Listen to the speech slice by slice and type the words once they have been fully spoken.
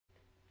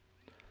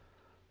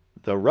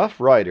The Rough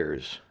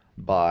Riders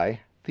by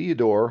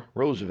Theodore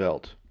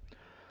Roosevelt,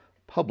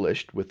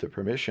 published with the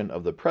permission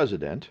of the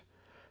President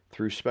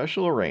through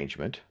special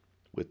arrangement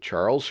with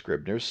Charles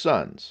Scribner's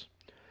Sons,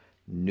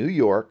 New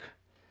York,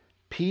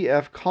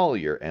 P.F.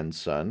 Collier and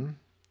Son,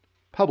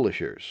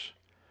 Publishers.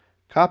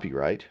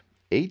 Copyright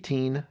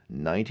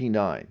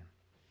 1899.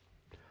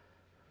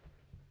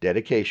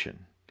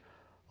 Dedication.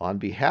 On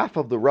behalf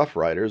of the Rough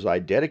Riders, I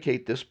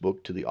dedicate this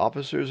book to the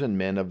officers and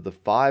men of the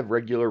 5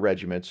 regular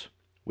regiments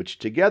which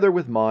together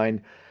with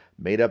mine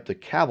made up the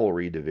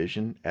Cavalry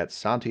Division at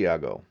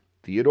Santiago,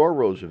 Theodore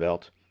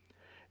Roosevelt,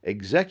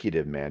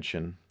 Executive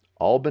Mansion,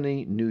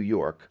 Albany, New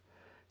York,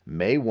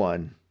 May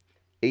 1,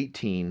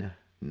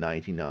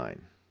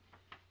 1899.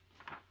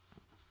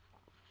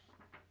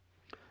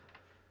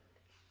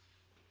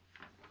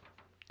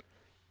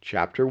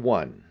 Chapter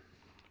 1.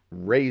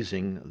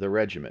 Raising the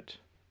Regiment.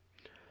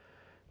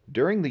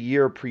 During the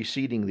year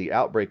preceding the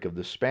outbreak of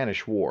the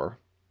Spanish War,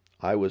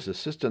 I was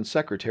Assistant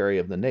Secretary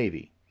of the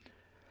Navy.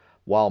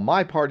 While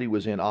my party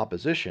was in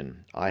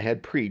opposition, I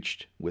had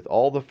preached, with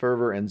all the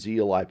fervor and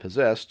zeal I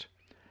possessed,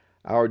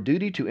 our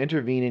duty to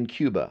intervene in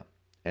Cuba,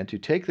 and to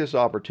take this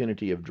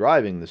opportunity of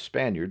driving the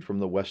Spaniard from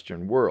the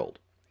Western world.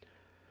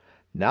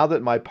 Now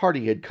that my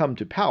party had come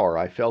to power,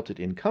 I felt it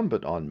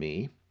incumbent on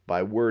me,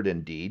 by word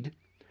and deed,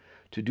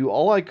 to do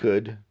all I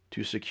could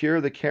to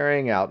secure the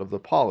carrying out of the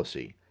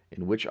policy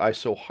in which I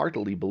so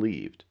heartily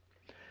believed.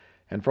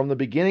 And from the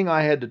beginning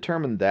I had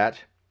determined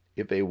that,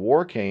 if a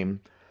war came,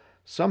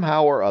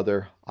 somehow or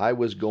other I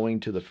was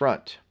going to the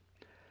front.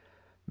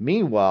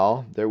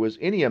 Meanwhile, there was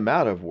any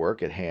amount of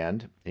work at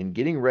hand in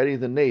getting ready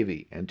the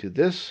Navy, and to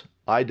this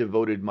I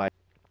devoted my...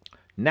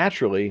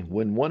 Naturally,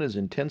 when one is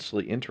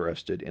intensely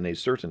interested in a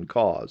certain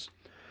cause,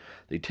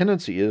 the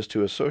tendency is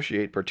to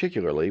associate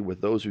particularly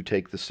with those who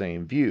take the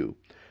same view.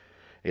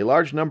 A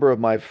large number of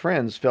my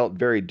friends felt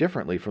very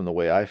differently from the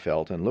way I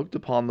felt, and looked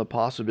upon the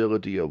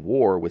possibility of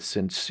war with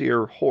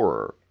sincere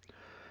horror.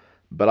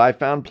 But I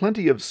found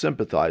plenty of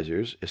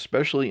sympathizers,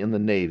 especially in the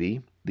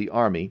Navy, the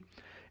Army,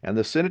 and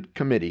the Senate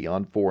Committee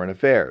on Foreign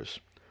Affairs.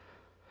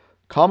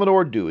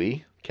 Commodore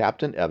Dewey,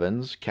 Captain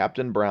Evans,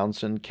 Captain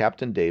Brownson,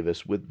 Captain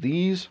Davis, with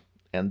these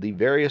and the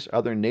various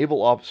other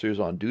naval officers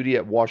on duty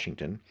at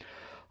Washington,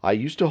 I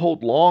used to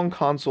hold long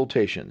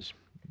consultations,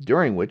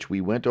 during which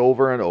we went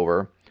over and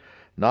over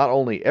not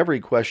only every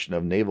question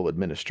of naval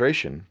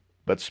administration,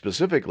 but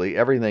specifically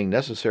everything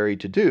necessary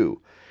to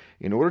do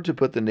in order to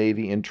put the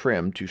Navy in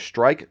trim to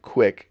strike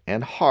quick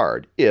and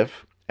hard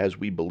if, as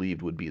we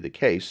believed would be the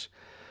case,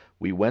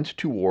 we went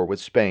to war with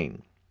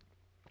Spain.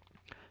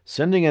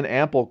 Sending an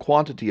ample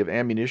quantity of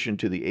ammunition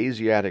to the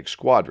Asiatic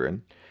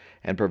Squadron,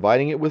 and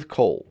providing it with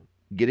coal,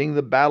 getting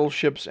the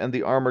battleships and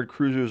the armored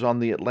cruisers on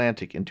the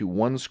Atlantic into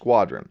one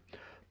squadron,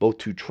 both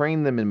to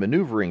train them in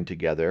maneuvering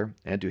together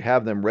and to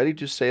have them ready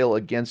to sail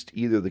against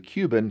either the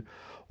Cuban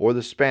or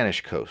the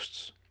Spanish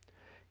coasts,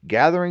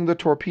 gathering the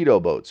torpedo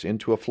boats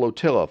into a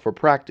flotilla for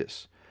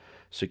practice,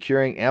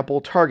 securing ample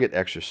target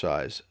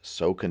exercise,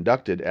 so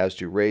conducted as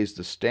to raise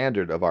the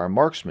standard of our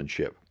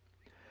marksmanship,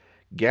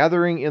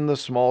 gathering in the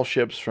small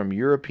ships from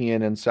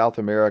European and South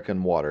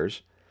American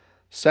waters,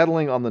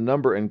 settling on the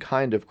number and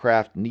kind of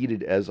craft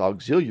needed as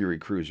auxiliary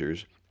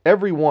cruisers.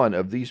 Every one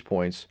of these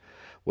points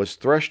was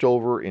threshed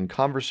over in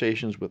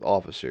conversations with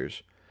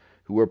officers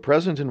who were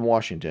present in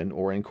Washington,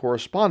 or in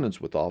correspondence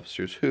with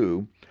officers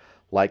who,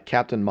 like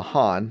Captain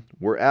Mahan,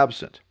 were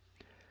absent.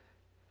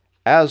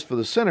 As for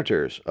the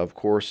senators, of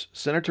course,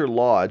 Senator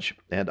Lodge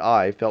and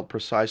I felt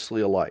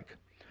precisely alike.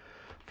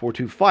 For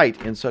to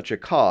fight in such a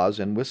cause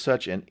and with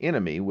such an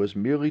enemy was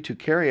merely to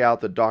carry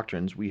out the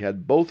doctrines we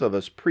had both of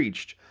us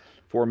preached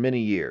for many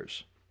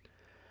years.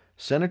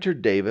 Senator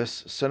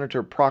Davis,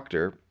 Senator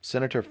Proctor,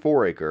 Senator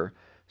Foraker,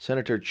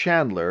 Senator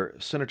Chandler,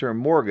 Senator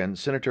Morgan,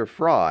 Senator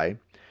Fry,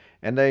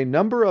 and a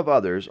number of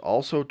others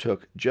also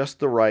took just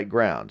the right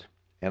ground,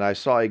 and I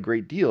saw a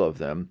great deal of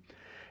them,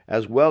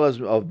 as well as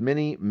of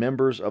many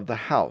members of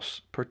the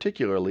House,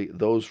 particularly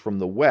those from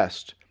the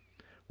West,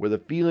 where the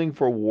feeling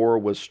for war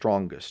was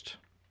strongest.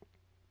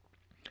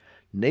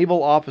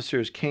 Naval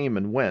officers came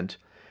and went,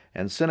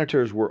 and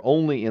senators were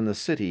only in the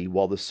city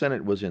while the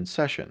Senate was in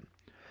session,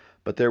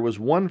 but there was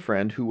one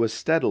friend who was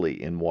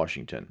steadily in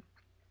Washington.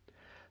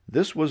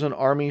 This was an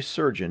Army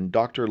surgeon,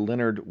 Dr.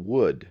 Leonard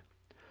Wood.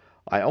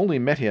 I only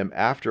met him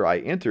after I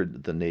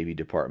entered the Navy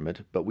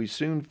Department, but we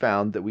soon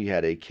found that we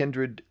had a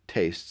kindred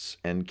tastes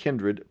and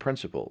kindred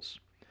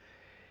principles.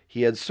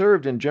 He had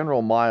served in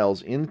General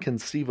Miles'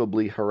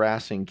 inconceivably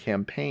harassing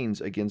campaigns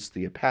against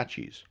the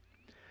Apaches,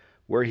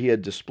 where he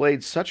had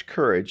displayed such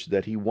courage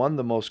that he won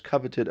the most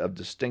coveted of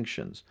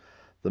distinctions,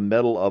 the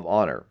Medal of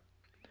Honor,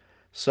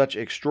 such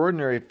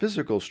extraordinary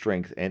physical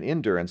strength and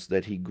endurance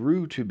that he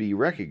grew to be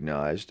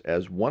recognized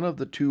as one of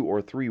the 2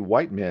 or 3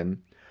 white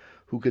men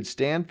who could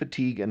stand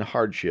fatigue and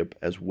hardship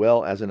as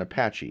well as an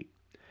Apache,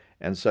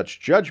 and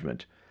such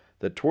judgment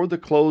that toward the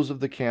close of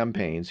the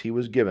campaigns he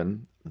was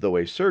given, though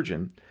a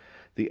surgeon,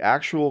 the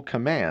actual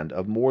command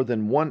of more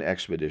than one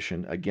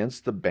expedition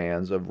against the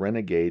bands of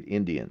renegade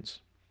Indians.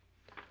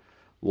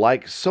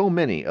 Like so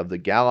many of the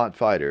gallant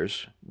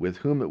fighters with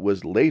whom it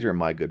was later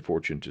my good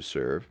fortune to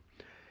serve,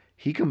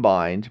 he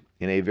combined,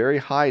 in a very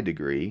high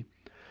degree,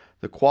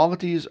 the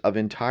qualities of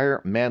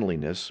entire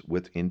manliness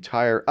with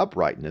entire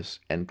uprightness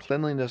and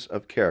cleanliness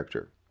of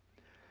character.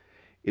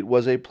 It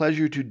was a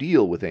pleasure to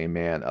deal with a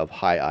man of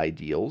high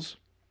ideals,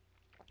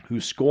 who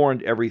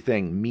scorned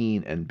everything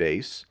mean and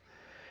base,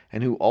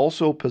 and who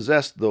also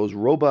possessed those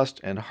robust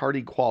and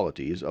hardy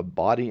qualities of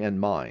body and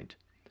mind,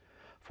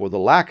 for the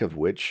lack of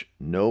which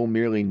no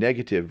merely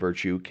negative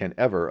virtue can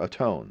ever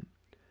atone.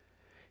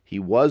 He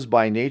was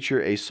by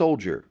nature a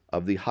soldier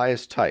of the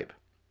highest type,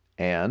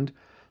 and,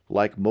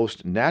 like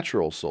most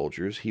natural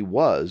soldiers, he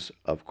was,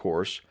 of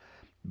course,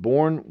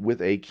 born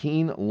with a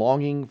keen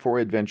longing for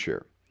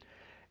adventure,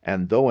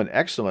 and though an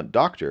excellent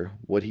doctor,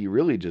 what he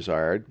really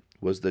desired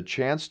was the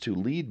chance to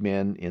lead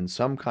men in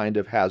some kind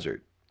of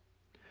hazard.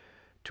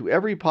 To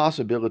every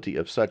possibility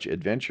of such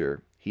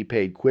adventure he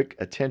paid quick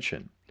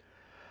attention.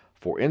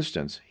 For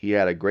instance, he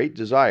had a great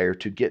desire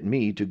to get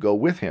me to go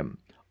with him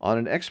on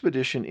an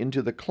expedition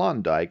into the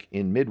Klondike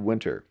in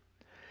midwinter,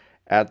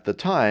 at the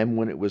time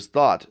when it was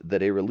thought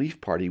that a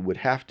relief party would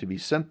have to be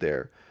sent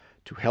there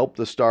to help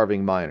the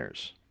starving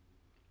miners.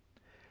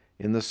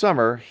 In the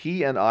summer,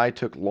 he and I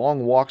took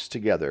long walks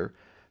together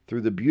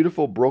through the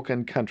beautiful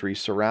broken country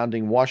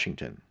surrounding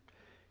Washington.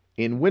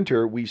 In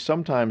winter, we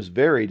sometimes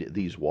varied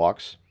these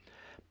walks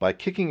by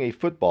kicking a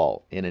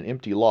football in an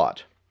empty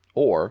lot,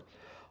 or,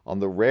 on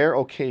the rare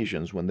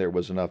occasions when there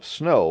was enough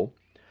snow,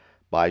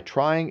 by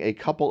trying a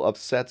couple of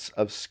sets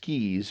of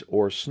skis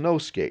or snow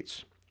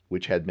skates,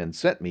 which had been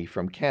sent me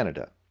from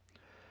Canada.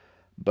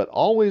 But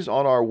always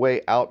on our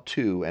way out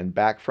to and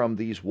back from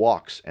these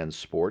walks and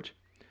sport,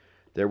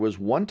 there was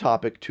one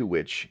topic to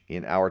which,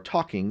 in our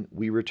talking,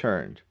 we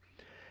returned,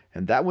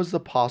 and that was the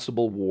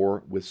possible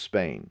war with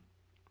Spain.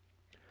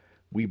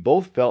 We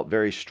both felt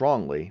very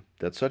strongly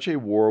that such a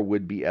war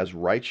would be as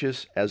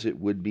righteous as it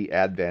would be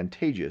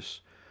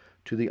advantageous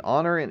to the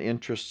honor and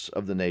interests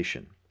of the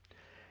nation,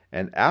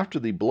 and after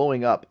the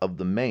blowing up of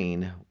the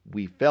Maine,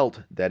 we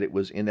felt that it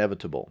was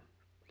inevitable.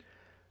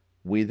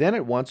 We then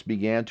at once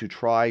began to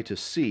try to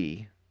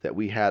see that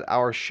we had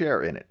our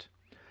share in it.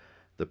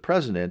 The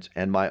President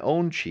and my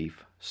own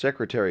chief,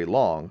 Secretary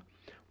Long,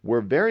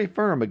 were very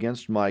firm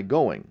against my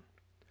going,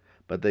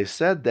 but they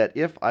said that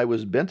if I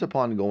was bent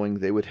upon going,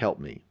 they would help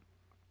me.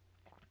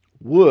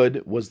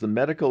 Wood was the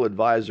medical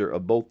adviser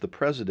of both the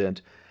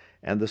President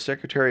and the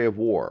Secretary of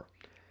War,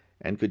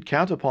 and could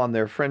count upon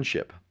their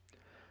friendship,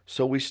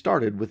 so we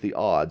started with the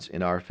odds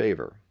in our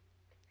favor.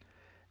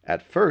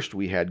 At first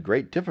we had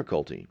great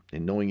difficulty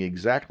in knowing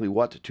exactly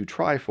what to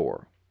try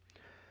for.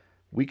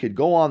 We could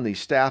go on the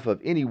staff of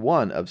any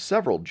one of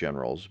several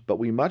generals, but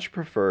we much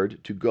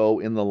preferred to go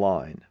in the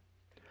line.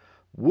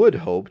 Wood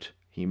hoped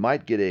he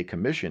might get a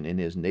commission in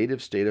his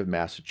native state of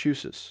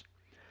Massachusetts.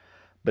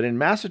 But in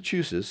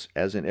Massachusetts,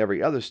 as in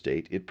every other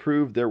state, it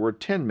proved there were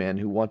 10 men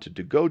who wanted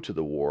to go to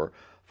the war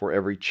for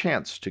every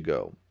chance to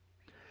go.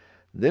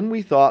 Then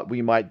we thought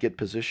we might get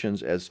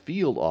positions as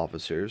field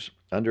officers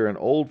under an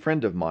old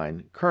friend of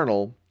mine,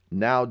 Colonel,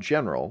 now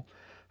General,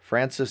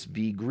 Francis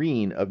V.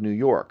 Greene of New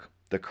York,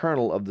 the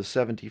colonel of the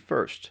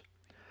 71st.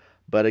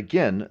 But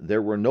again,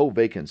 there were no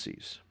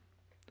vacancies.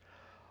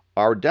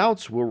 Our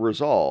doubts were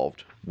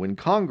resolved when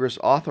Congress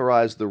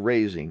authorized the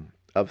raising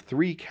of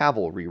 3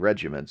 cavalry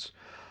regiments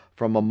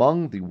from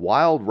among the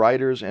wild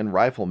riders and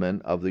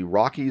riflemen of the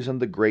Rockies and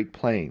the Great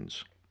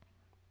Plains.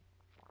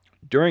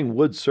 During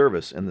Wood's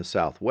service in the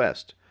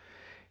Southwest,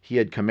 he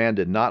had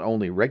commanded not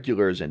only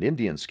regulars and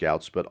Indian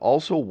scouts, but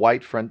also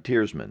white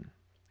frontiersmen.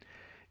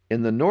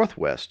 In the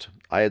Northwest,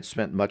 I had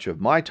spent much of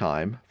my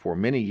time, for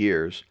many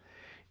years,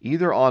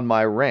 either on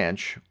my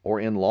ranch or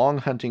in long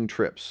hunting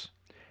trips,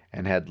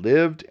 and had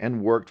lived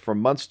and worked for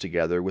months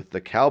together with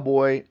the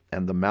cowboy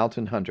and the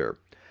mountain hunter,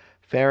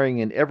 faring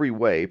in every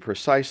way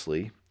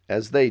precisely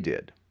as they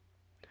did.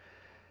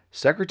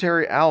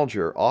 Secretary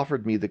Alger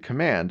offered me the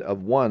command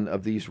of one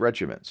of these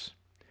regiments.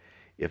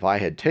 If I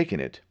had taken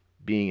it,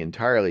 being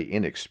entirely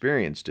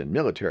inexperienced in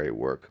military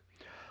work,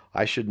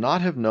 I should not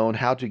have known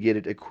how to get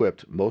it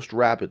equipped most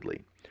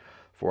rapidly,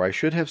 for I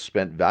should have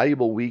spent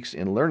valuable weeks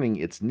in learning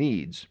its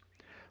needs,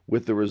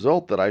 with the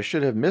result that I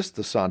should have missed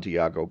the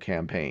Santiago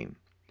campaign,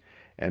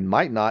 and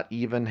might not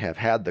even have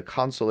had the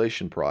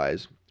consolation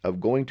prize of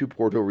going to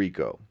Puerto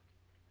Rico.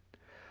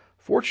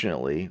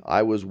 Fortunately,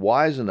 I was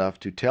wise enough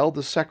to tell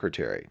the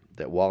secretary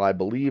that while I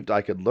believed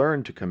I could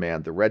learn to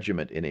command the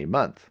regiment in a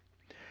month,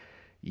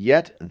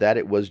 yet that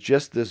it was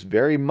just this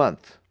very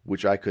month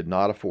which I could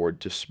not afford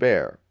to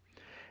spare,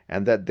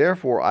 and that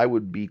therefore I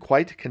would be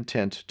quite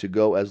content to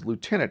go as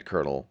lieutenant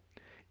colonel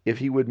if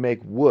he would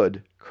make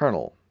Wood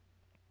colonel.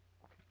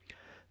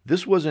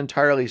 This was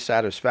entirely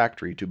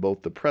satisfactory to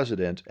both the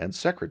President and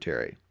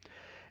Secretary,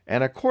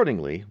 and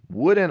accordingly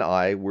Wood and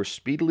I were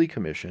speedily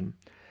commissioned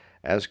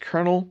as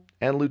colonel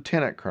and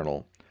lieutenant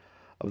colonel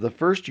of the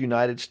 1st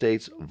United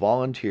States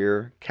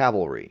Volunteer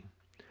Cavalry.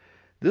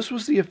 This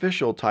was the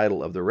official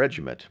title of the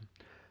regiment,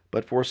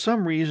 but for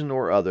some reason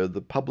or other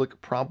the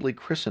public promptly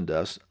christened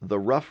us the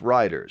Rough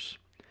Riders,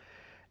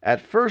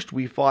 At first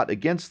we fought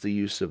against the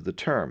use of the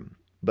term,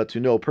 but to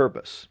no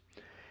purpose.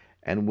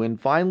 And when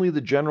finally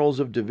the generals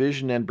of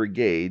division and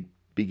brigade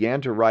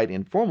began to write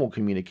informal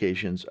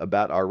communications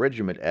about our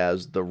regiment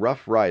as the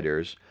Rough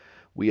Riders,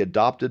 we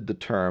adopted the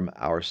term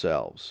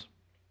ourselves.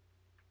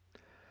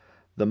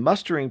 The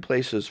mustering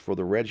places for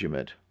the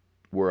regiment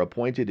were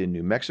appointed in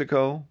New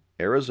Mexico,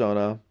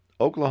 Arizona,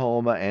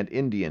 Oklahoma, and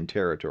Indian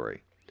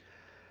Territory.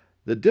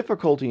 The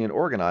difficulty in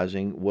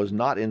organizing was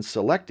not in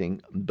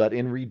selecting, but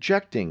in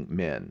rejecting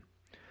men.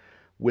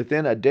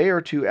 Within a day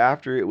or two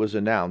after it was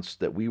announced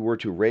that we were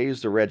to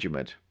raise the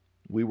regiment,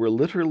 we were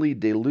literally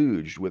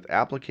deluged with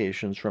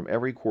applications from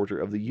every quarter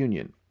of the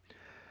Union.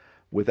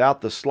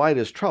 Without the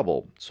slightest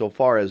trouble, so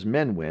far as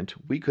men went,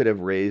 we could have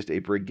raised a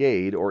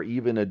brigade or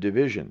even a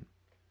division.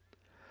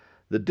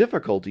 The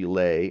difficulty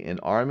lay in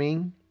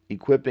arming,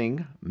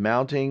 equipping,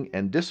 mounting,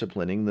 and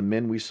disciplining the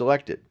men we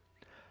selected.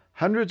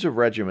 Hundreds of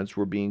regiments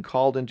were being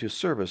called into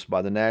service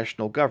by the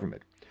national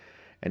government,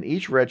 and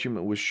each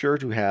regiment was sure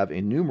to have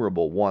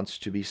innumerable wants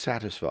to be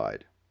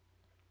satisfied.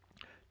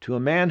 To a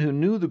man who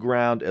knew the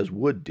ground as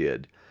Wood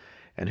did,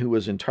 and who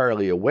was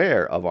entirely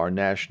aware of our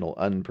national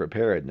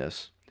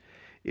unpreparedness,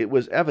 it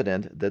was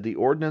evident that the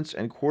Ordnance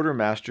and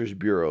Quartermaster's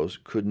bureaus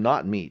could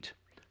not meet,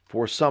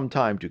 for some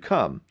time to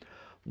come,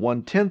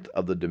 1/10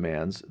 of the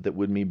demands that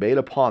would be made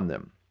upon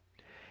them,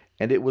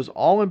 and it was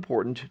all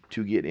important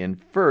to get in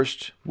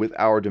first with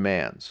our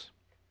demands.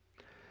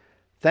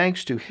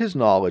 Thanks to his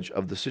knowledge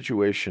of the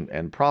situation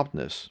and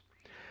promptness,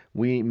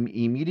 we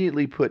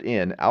immediately put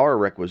in our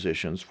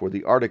requisitions for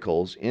the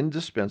articles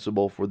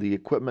indispensable for the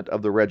equipment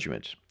of the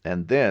regiment,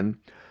 and then,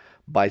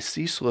 by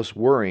ceaseless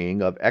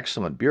worrying of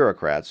excellent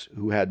bureaucrats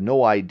who had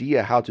no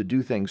idea how to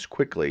do things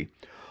quickly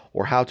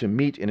or how to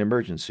meet an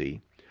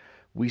emergency,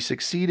 we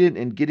succeeded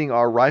in getting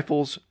our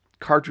rifles,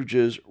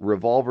 cartridges,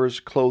 revolvers,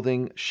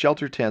 clothing,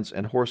 shelter tents,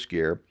 and horse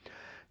gear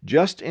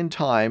just in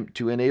time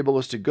to enable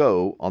us to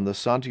go on the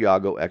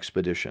Santiago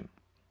expedition.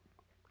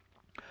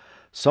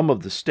 Some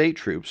of the state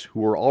troops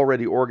who were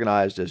already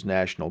organized as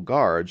National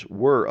Guards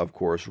were, of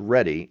course,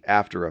 ready,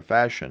 after a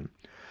fashion,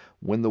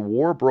 when the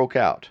war broke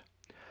out,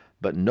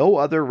 but no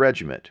other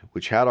regiment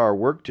which had our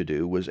work to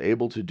do was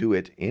able to do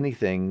it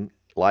anything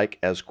like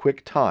as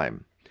quick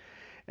time,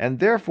 and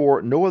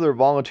therefore no other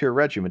volunteer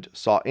regiment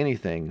saw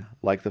anything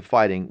like the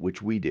fighting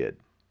which we did.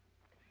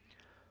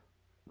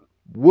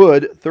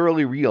 Wood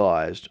thoroughly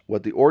realized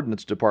what the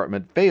Ordnance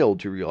Department failed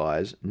to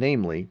realize,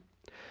 namely,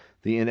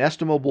 the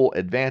inestimable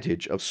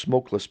advantage of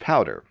smokeless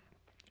powder,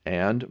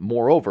 and,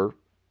 moreover,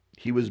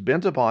 he was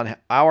bent upon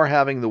our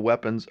having the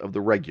weapons of the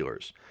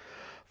regulars,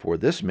 for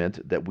this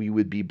meant that we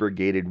would be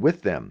brigaded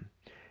with them,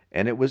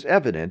 and it was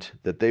evident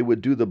that they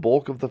would do the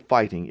bulk of the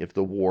fighting if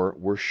the war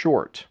were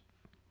short.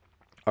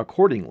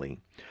 Accordingly,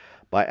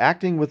 by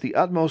acting with the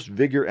utmost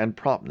vigor and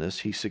promptness,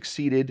 he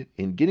succeeded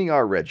in getting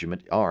our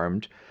regiment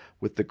armed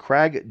with the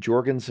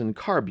Krag-Jorgensen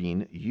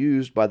carbine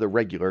used by the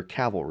regular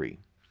cavalry.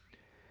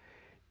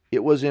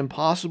 It was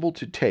impossible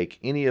to take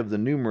any of the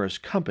numerous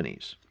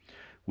companies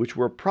which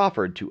were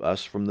proffered to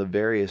us from the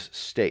various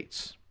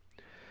states.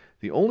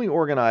 The only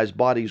organized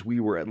bodies we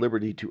were at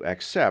liberty to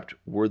accept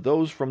were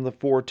those from the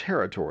 4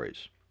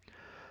 territories.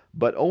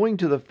 But owing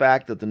to the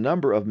fact that the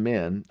number of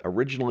men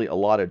originally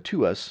allotted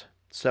to us,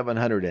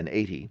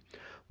 780,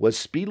 was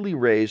speedily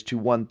raised to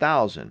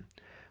 1,000,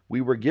 we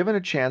were given a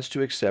chance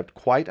to accept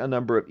quite a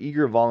number of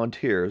eager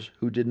volunteers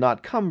who did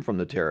not come from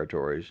the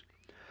territories,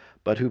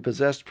 but who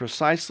possessed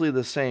precisely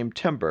the same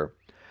temper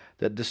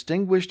that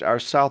distinguished our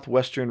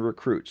southwestern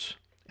recruits,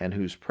 and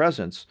whose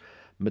presence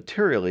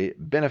materially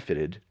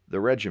benefited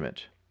the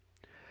regiment.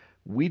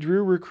 We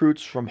drew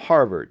recruits from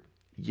Harvard,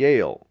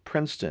 Yale,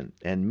 Princeton,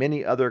 and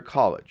many other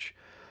colleges,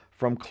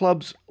 from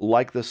clubs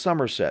like the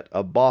Somerset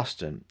of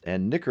Boston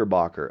and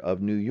Knickerbocker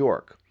of New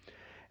York,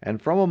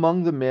 and from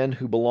among the men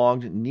who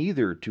belonged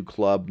neither to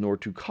club nor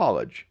to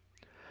college,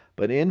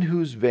 but in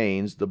whose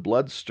veins the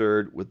blood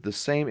stirred with the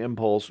same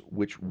impulse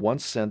which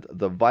once sent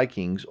the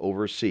Vikings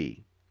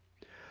oversea.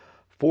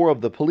 4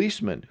 of the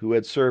policemen who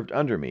had served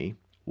under me,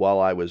 while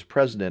I was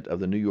president of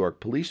the New York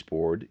Police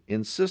Board,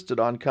 insisted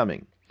on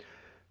coming,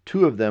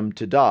 2 of them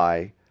to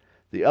die,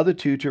 the other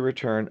 2 to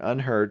return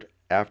unhurt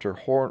after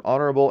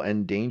honorable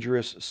and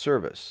dangerous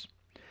service.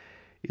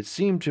 It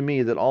seemed to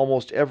me that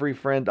almost every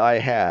friend I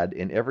had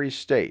in every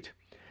state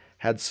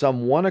had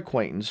some one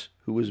acquaintance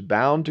who was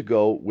bound to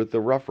go with the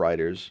Rough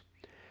Riders,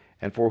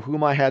 and for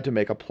whom I had to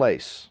make a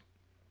place.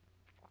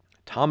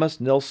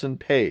 Thomas Nelson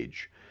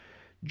Page,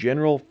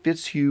 General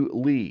Fitzhugh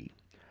Lee,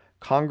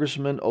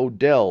 Congressman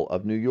Odell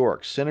of New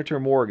York, Senator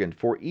Morgan,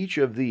 for each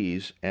of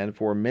these, and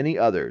for many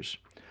others,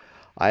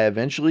 I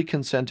eventually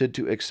consented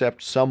to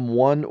accept some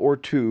 1 or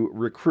 2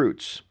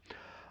 recruits,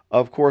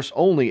 of course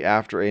only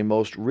after a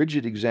most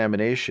rigid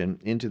examination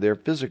into their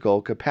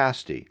physical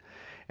capacity,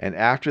 and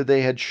after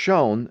they had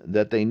shown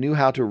that they knew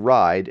how to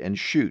ride and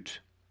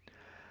shoot.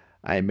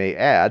 I may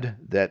add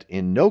that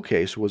in no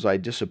case was I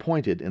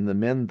disappointed in the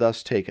men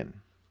thus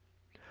taken.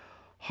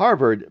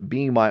 Harvard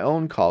being my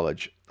own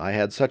college, I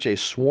had such a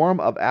swarm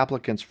of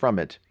applicants from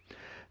it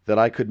that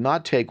I could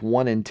not take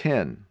 1 in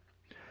 10.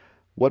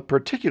 What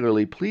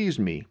particularly pleased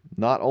me,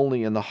 not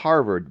only in the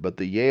Harvard but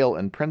the Yale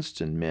and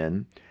Princeton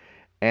men,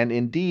 and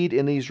indeed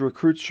in these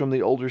recruits from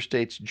the older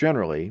states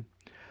generally,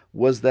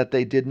 was that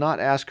they did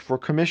not ask for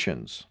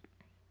commissions.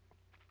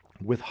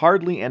 With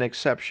hardly an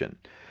exception,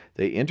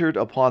 they entered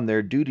upon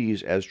their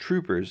duties as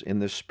troopers in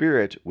the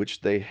spirit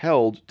which they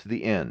held to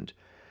the end,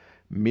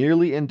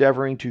 merely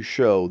endeavoring to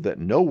show that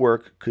no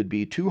work could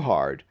be too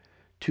hard,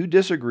 too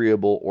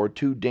disagreeable, or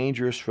too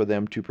dangerous for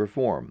them to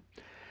perform,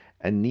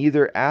 and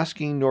neither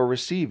asking nor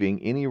receiving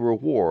any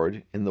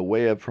reward in the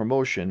way of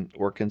promotion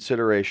or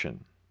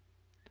consideration.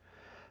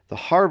 The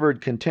Harvard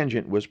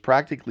contingent was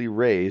practically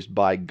raised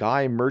by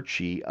Guy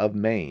Murchie of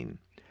Maine.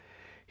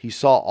 He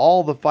saw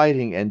all the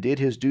fighting and did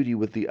his duty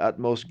with the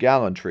utmost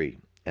gallantry,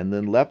 and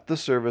then left the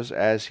service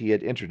as he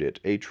had entered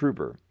it, a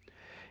trooper,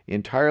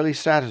 entirely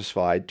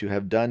satisfied to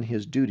have done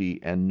his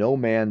duty, and no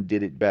man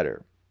did it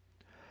better.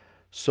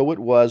 So it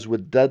was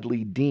with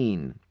Dudley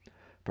Dean,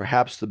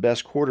 perhaps the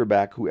best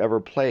quarterback who ever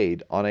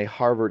played on a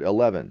Harvard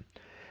 11,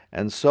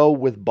 and so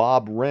with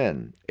Bob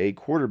Wren, a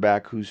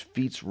quarterback whose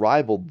feats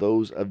rivaled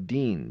those of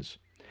Dean's,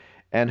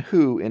 and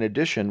who, in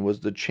addition,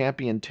 was the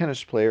champion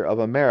tennis player of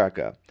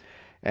America,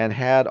 and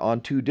had,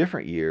 on 2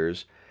 different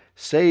years,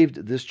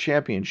 saved this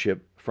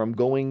championship from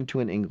going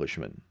to an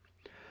Englishman.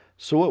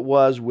 So it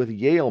was with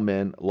Yale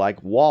men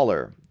like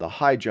Waller, the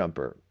high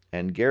jumper,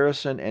 and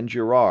Garrison and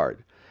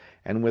Girard,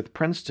 and with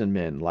Princeton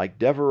men like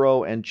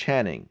Devereaux and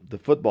Channing, the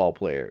football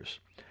players,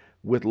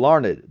 with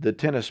Larned, the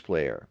tennis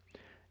player,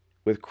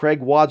 with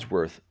Craig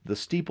Wadsworth, the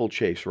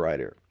steeplechase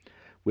rider,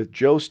 with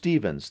Joe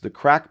Stevens, the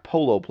crack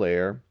polo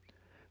player,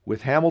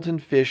 with Hamilton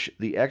Fish,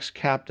 the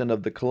ex-captain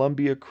of the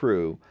Columbia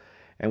crew,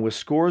 and with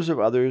scores of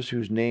others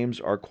whose names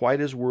are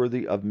quite as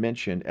worthy of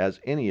mention as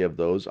any of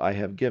those I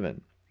have given.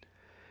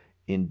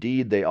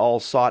 Indeed, they all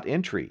sought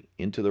entry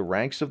into the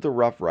ranks of the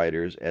Rough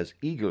Riders as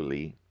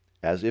eagerly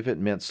as if it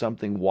meant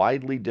something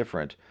widely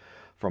different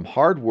from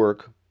hard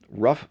work,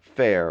 rough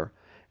fare,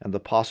 and the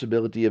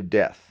possibility of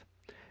death.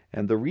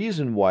 And the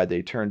reason why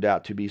they turned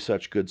out to be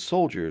such good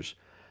soldiers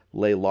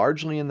lay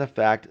largely in the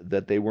fact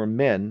that they were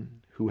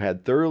men who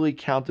had thoroughly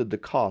counted the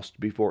cost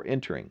before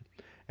entering,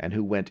 and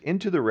who went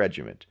into the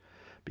regiment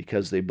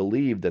because they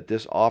believed that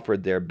this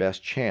offered their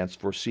best chance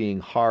for seeing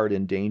hard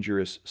and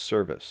dangerous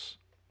service.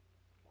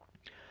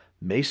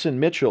 Mason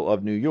Mitchell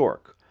of New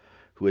York,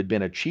 who had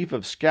been a chief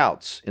of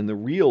scouts in the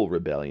real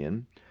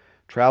rebellion,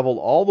 traveled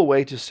all the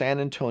way to San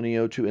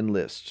Antonio to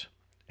enlist,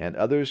 and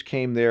others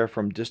came there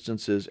from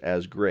distances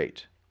as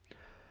great.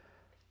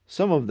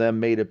 Some of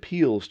them made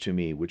appeals to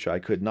me which I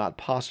could not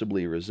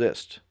possibly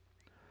resist.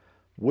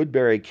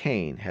 Woodbury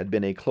Kane had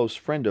been a close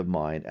friend of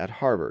mine at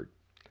Harvard.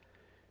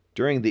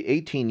 During the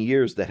 18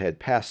 years that had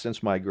passed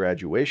since my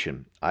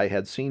graduation, I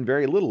had seen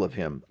very little of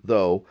him,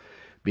 though,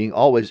 being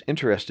always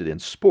interested in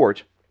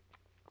sport,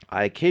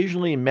 I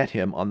occasionally met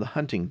him on the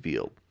hunting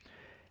field,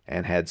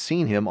 and had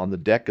seen him on the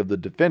deck of the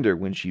Defender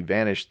when she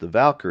vanished the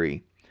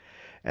Valkyrie,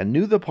 and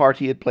knew the part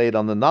he had played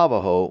on the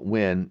Navajo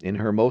when, in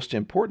her most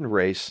important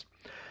race,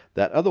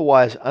 that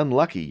otherwise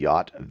unlucky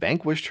yacht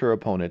vanquished her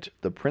opponent,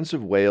 the Prince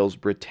of Wales'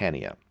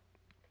 Britannia.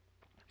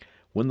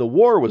 When the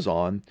war was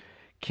on,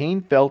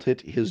 Kane felt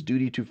it his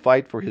duty to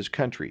fight for his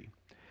country.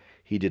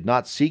 He did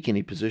not seek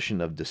any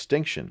position of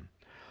distinction.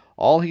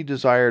 All he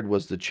desired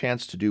was the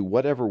chance to do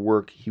whatever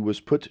work he was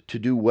put to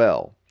do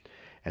well,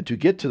 and to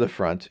get to the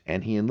front,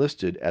 and he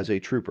enlisted as a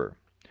trooper.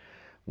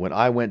 When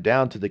I went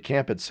down to the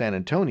camp at San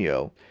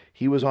Antonio,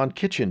 he was on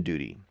kitchen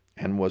duty,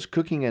 and was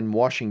cooking and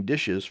washing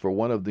dishes for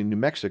one of the New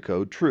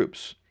Mexico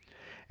troops,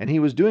 and he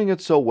was doing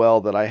it so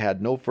well that I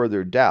had no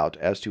further doubt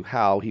as to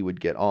how he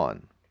would get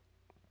on.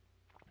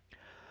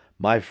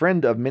 My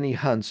friend of many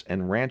hunts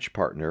and ranch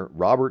partner,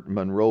 Robert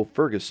Munro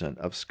Ferguson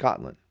of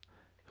Scotland,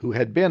 who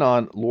had been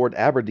on Lord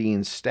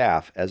Aberdeen's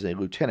staff as a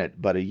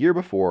lieutenant but a year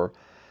before,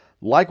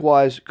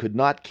 likewise could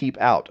not keep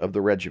out of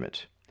the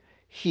regiment.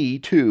 He,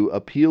 too,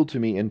 appealed to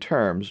me in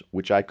terms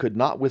which I could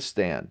not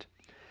withstand,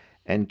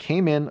 and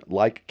came in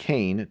like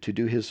Kane to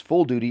do his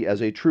full duty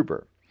as a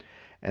trooper,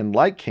 and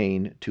like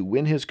Kane to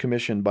win his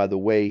commission by the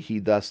way he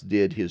thus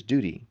did his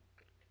duty.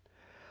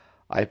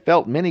 I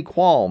felt many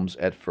qualms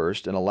at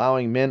first in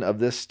allowing men of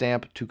this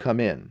stamp to come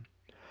in,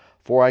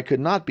 for I could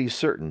not be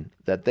certain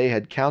that they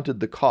had counted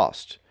the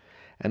cost,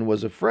 and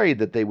was afraid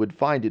that they would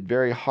find it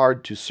very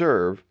hard to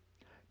serve,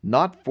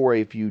 not for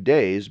a few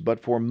days,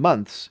 but for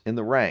months in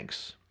the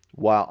ranks,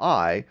 while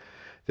I,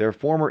 their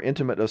former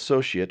intimate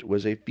associate,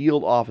 was a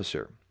field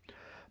officer.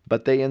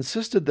 But they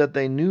insisted that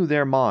they knew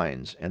their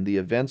minds, and the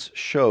events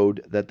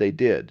showed that they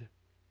did.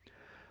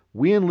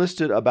 We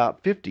enlisted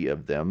about 50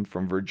 of them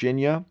from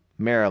Virginia,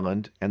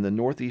 Maryland, and the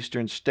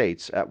northeastern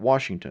states at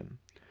Washington.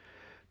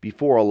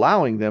 Before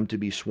allowing them to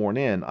be sworn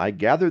in, I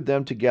gathered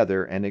them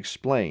together and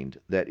explained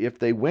that if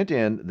they went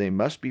in, they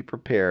must be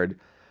prepared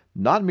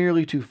not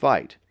merely to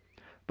fight,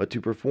 but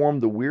to perform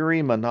the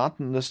weary,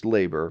 monotonous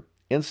labor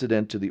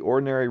incident to the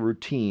ordinary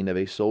routine of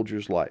a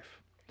soldier's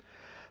life.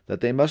 That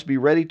they must be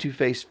ready to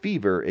face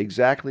fever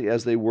exactly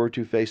as they were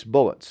to face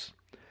bullets.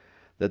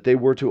 that they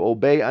were to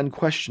obey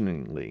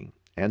unquestioningly,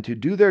 and to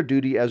do their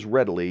duty as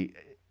readily,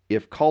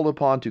 if called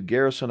upon to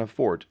garrison a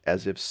fort,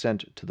 as if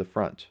sent to the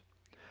front.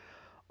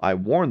 I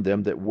warned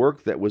them that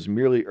work that was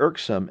merely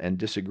irksome and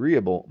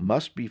disagreeable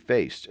must be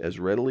faced as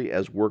readily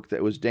as work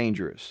that was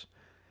dangerous,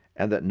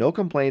 and that no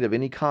complaint of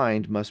any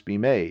kind must be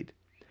made.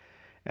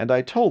 And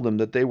I told them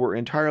that they were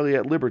entirely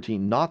at liberty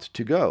not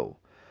to go,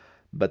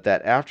 but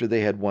that after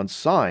they had once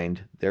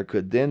signed, there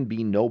could then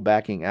be no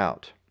backing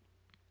out.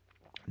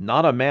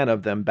 Not a man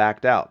of them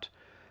backed out.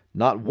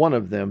 Not one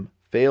of them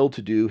failed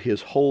to do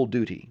his whole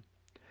duty.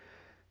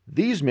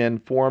 These men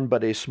formed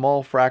but a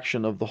small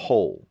fraction of the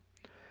whole.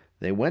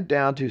 They went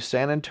down to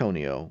San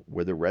Antonio,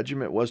 where the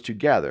regiment was to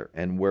gather,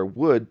 and where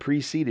Wood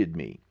preceded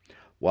me,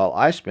 while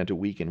I spent a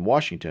week in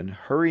Washington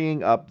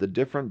hurrying up the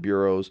different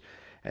bureaus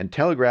and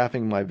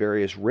telegraphing my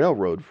various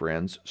railroad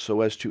friends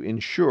so as to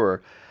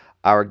ensure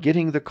our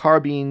getting the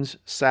carbines,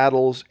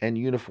 saddles, and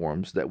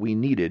uniforms that we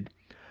needed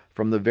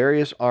from the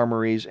various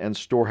armories and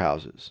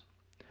storehouses.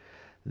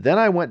 Then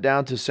I went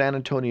down to San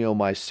Antonio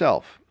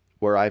myself,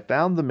 where I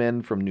found the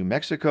men from New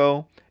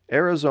Mexico,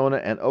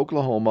 Arizona, and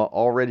Oklahoma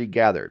already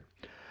gathered,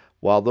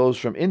 while those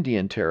from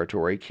Indian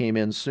Territory came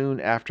in soon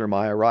after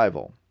my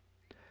arrival.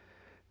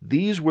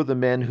 These were the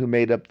men who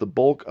made up the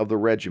bulk of the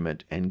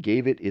regiment and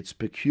gave it its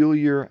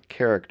peculiar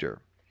character.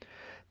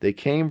 They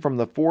came from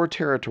the 4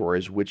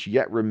 territories which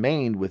yet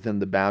remained within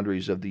the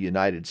boundaries of the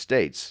United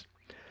States,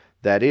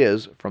 that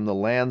is, from the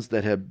lands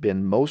that have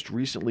been most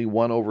recently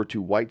won over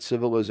to white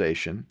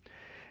civilization,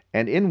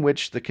 and in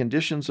which the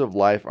conditions of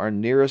life are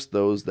nearest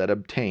those that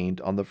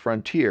obtained on the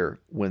frontier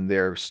when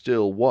there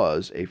still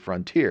was a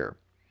frontier.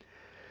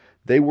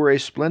 They were a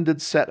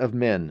splendid set of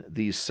men,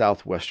 these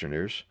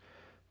Southwesterners,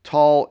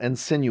 tall and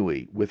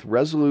sinewy, with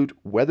resolute,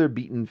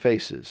 weather-beaten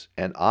faces,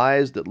 and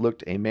eyes that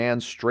looked a man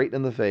straight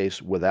in the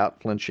face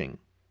without flinching.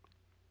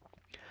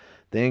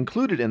 They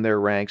included in their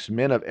ranks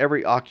men of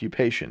every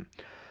occupation,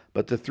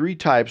 but the 3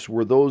 types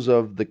were those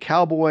of the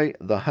cowboy,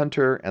 the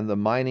hunter, and the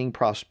mining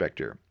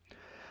prospector,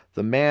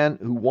 the man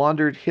who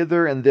wandered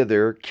hither and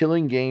thither,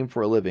 killing game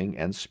for a living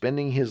and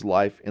spending his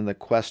life in the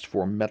quest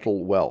for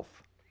metal wealth.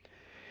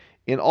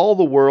 In all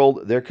the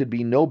world there could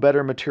be no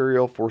better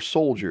material for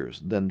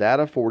soldiers than that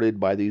afforded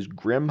by these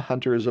grim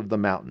hunters of the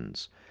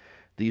mountains,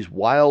 these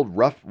wild,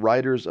 rough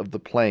riders of the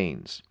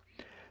plains.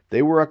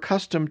 They were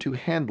accustomed to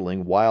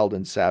handling wild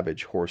and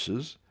savage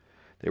horses.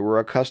 They were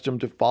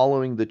accustomed to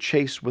following the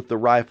chase with the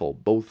rifle,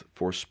 both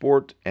for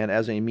sport and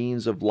as a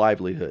means of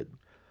livelihood.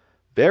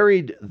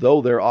 Varied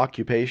though their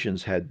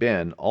occupations had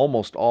been,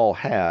 almost all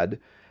had,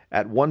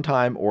 at one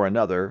time or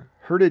another,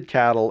 herded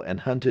cattle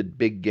and hunted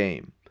big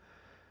game.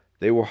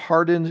 They were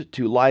hardened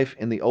to life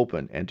in the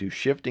open and to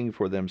shifting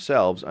for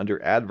themselves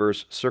under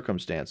adverse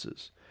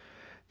circumstances.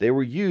 They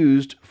were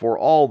used, for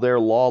all their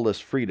lawless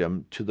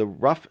freedom, to the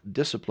rough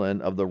discipline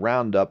of the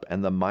roundup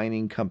and the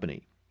mining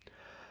company.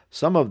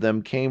 Some of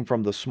them came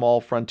from the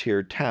small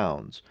frontier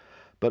towns,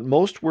 but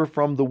most were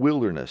from the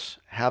wilderness,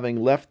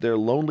 having left their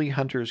lonely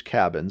hunters'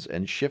 cabins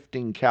and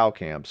shifting cow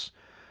camps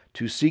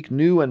to seek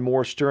new and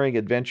more stirring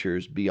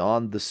adventures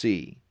beyond the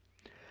sea.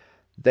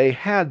 They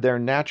had their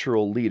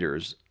natural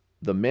leaders,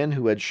 the men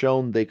who had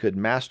shown they could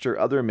master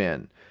other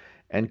men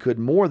and could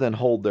more than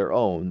hold their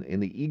own in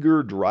the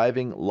eager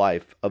driving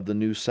life of the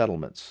new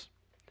settlements.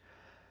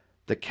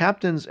 The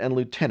captains and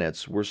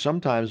lieutenants were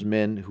sometimes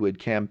men who had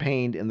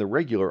campaigned in the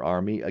regular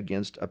army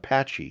against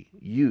Apache,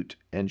 Ute,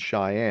 and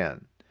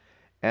Cheyenne,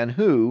 and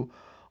who,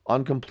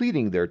 on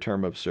completing their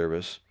term of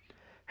service,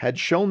 had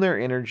shown their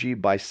energy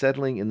by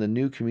settling in the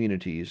new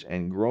communities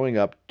and growing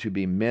up to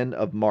be men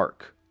of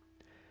mark.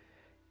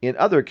 In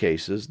other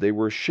cases, they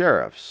were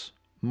sheriffs,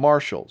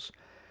 marshals,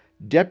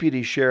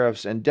 deputy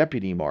sheriffs, and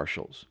deputy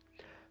marshals,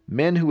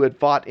 men who had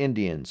fought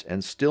Indians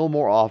and still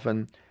more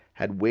often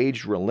had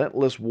waged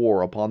relentless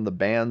war upon the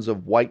bands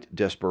of white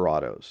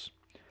desperadoes.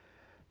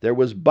 There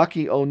was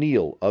Bucky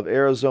O'Neill of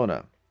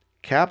Arizona,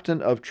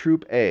 captain of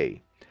Troop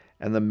A,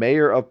 and the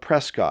mayor of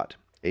Prescott,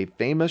 a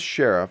famous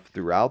sheriff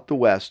throughout the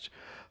West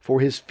for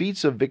his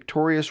feats of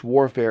victorious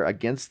warfare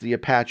against the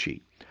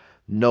Apache,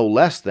 no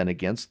less than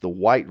against the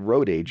white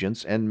road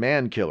agents and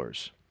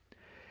man-killers.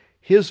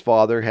 His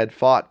father had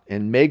fought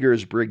in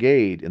Meagher's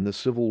brigade in the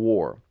Civil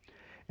War,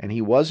 and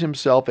he was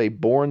himself a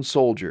born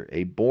soldier,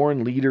 a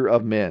born leader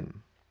of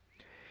men.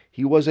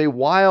 He was a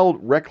wild,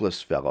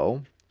 reckless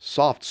fellow,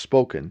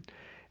 soft-spoken,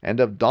 and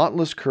of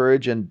dauntless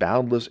courage and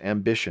boundless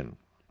ambition.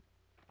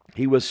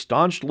 He was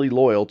staunchly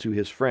loyal to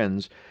his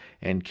friends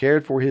and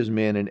cared for his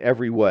men in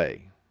every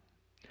way.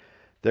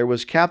 There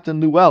was Captain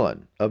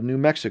Llewellyn of New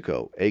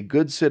Mexico, a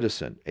good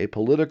citizen, a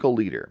political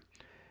leader,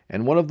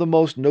 and one of the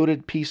most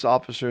noted peace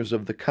officers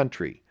of the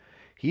country.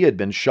 He had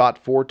been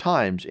shot 4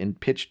 times in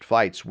pitched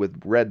fights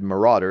with red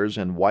marauders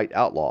and white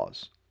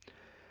outlaws.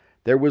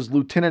 There was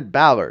Lieutenant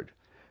Ballard,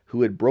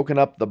 who had broken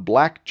up the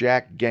Black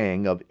Jack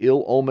gang of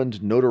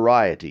ill-omened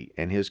notoriety,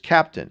 and his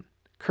captain,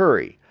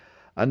 Curry,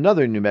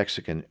 another New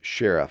Mexican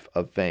sheriff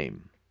of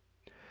fame.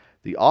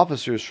 The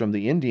officers from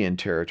the Indian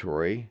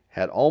Territory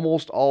had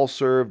almost all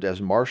served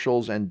as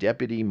marshals and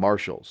deputy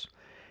marshals,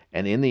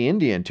 and in the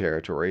Indian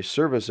Territory,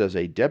 service as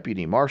a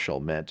deputy marshal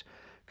meant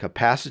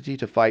capacity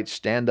to fight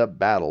stand-up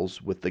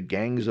battles with the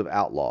gangs of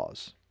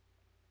outlaws.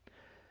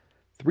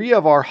 3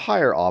 of our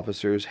higher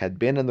officers had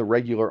been in the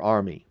regular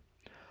army.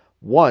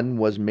 One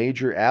was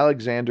Major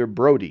Alexander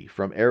Brody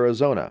from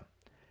Arizona,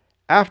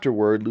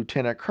 afterward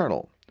Lieutenant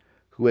Colonel,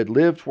 who had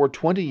lived for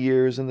 20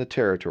 years in the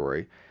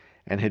Territory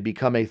and had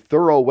become a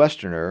thorough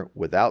Westerner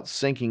without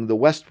sinking the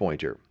West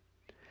Pointer,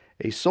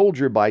 a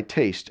soldier by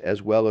taste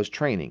as well as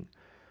training,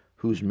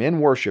 whose men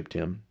worshipped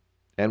him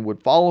and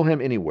would follow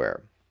him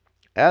anywhere,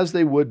 as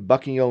they would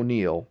Bucky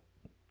O'Neill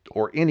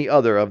or any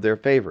other of their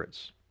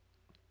favorites.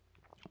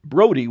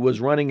 Brody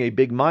was running a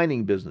big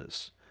mining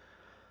business,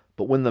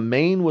 but when the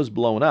Maine was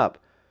blown up,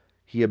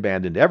 he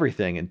abandoned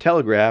everything and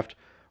telegraphed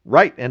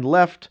right and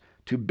left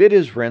to bid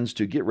his friends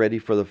to get ready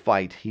for the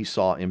fight he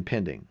saw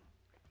impending.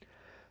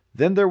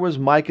 Then there was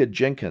Micah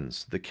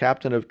Jenkins, the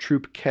captain of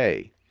Troop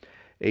K,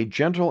 a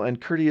gentle and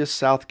courteous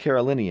South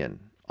Carolinian,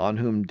 on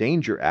whom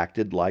danger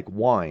acted like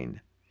wine.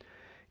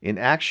 In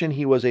action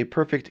he was a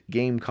perfect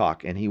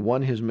gamecock, and he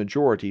won his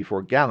majority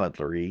for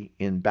gallantry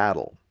in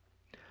battle.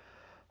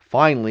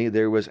 Finally,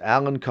 there was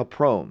Alan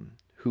Caprone,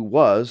 who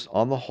was,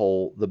 on the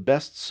whole, the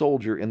best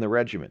soldier in the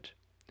regiment.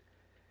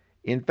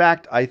 In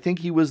fact, I think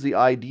he was the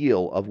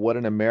ideal of what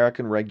an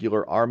American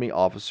regular army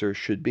officer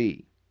should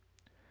be.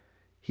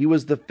 He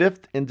was the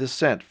 5th in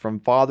descent from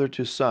father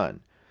to son,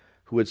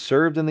 who had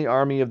served in the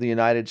Army of the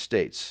United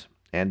States,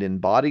 and in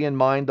body and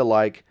mind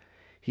alike,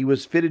 he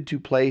was fitted to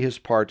play his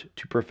part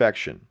to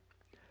perfection.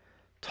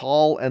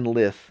 Tall and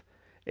lithe,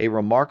 a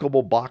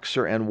remarkable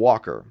boxer and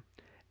walker,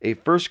 a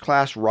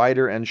first-class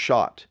rider and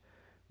shot,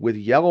 with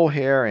yellow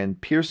hair and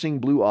piercing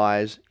blue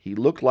eyes, he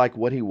looked like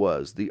what he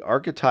was, the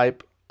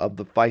archetype of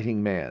the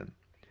fighting man.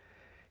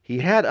 He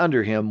had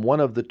under him one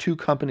of the 2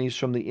 companies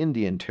from the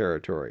Indian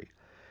Territory,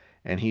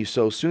 and he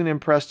so soon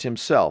impressed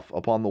himself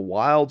upon the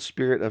wild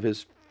spirit of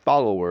his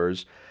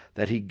followers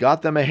that he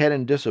got them ahead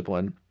in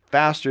discipline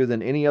faster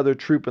than any other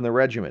troop in the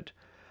regiment,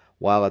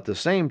 while at the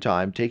same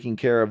time taking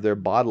care of their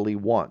bodily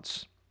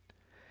wants.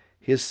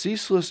 His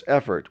ceaseless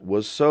effort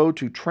was so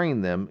to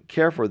train them,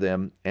 care for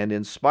them, and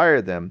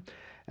inspire them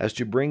as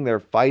to bring their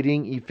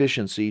fighting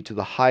efficiency to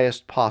the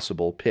highest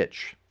possible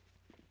pitch.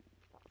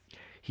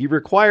 He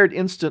required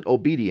instant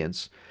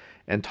obedience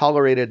and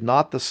tolerated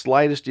not the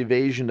slightest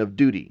evasion of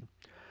duty,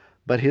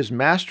 but his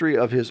mastery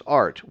of his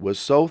art was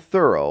so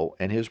thorough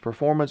and his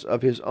performance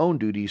of his own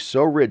duties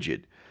so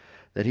rigid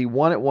that he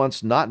won at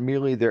once not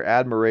merely their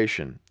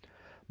admiration,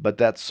 but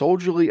that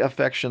soldierly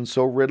affection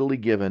so readily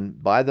given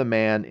by the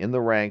man in the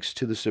ranks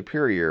to the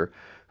superior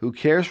who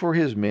cares for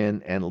his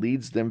men and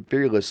leads them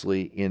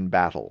fearlessly in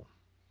battle.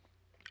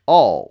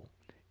 All,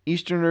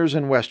 Easterners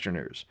and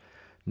Westerners,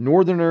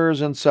 Northerners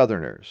and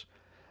Southerners,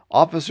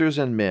 officers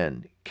and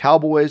men,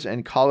 cowboys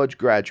and college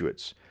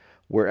graduates,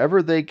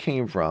 wherever they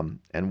came from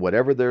and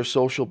whatever their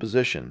social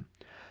position,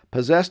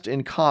 possessed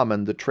in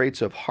common the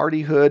traits of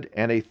hardihood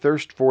and a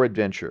thirst for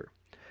adventure.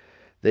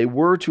 They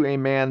were to a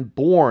man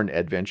born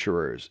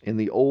adventurers in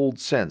the old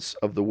sense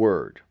of the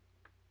word.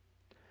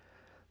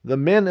 The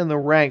men in the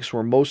ranks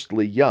were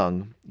mostly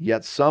young,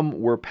 yet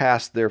some were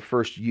past their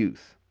first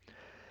youth.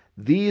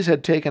 These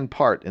had taken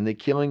part in the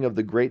killing of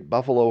the great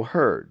buffalo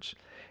herds,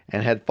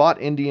 and had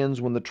fought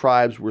Indians when the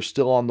tribes were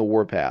still on the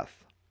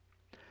warpath.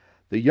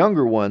 The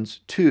younger ones,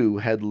 too,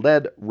 had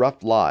led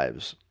rough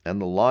lives, and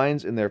the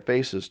lines in their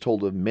faces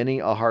told of many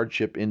a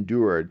hardship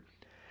endured,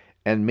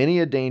 and many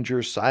a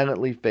danger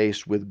silently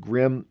faced with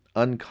grim,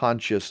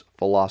 unconscious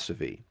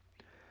philosophy.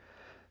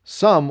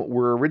 Some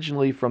were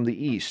originally from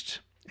the East,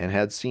 and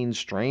had seen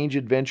strange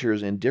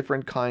adventures in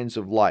different kinds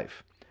of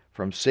life,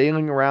 from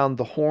sailing around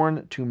the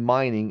Horn to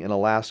mining in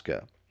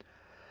Alaska.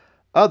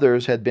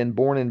 Others had been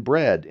born and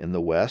bred in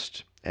the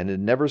West, and had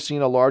never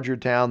seen a larger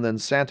town than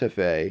Santa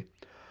Fe,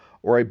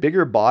 or a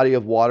bigger body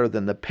of water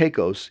than the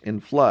Pecos in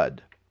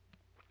flood.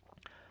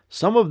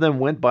 Some of them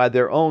went by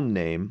their own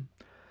name,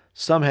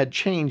 some had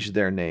changed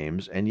their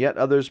names, and yet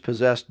others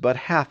possessed but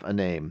half a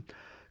name,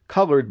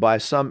 colored by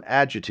some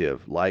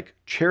adjective, like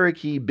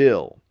Cherokee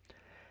Bill,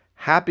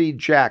 Happy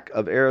Jack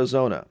of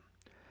Arizona,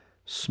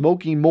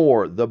 Smoky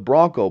Moore the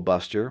Bronco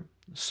Buster,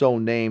 so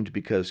named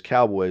because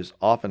cowboys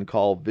often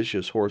call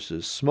vicious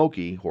horses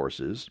smoky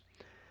horses,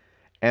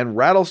 and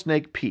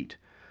Rattlesnake Pete,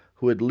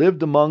 who had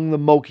lived among the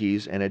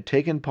Mokies and had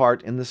taken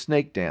part in the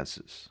snake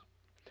dances.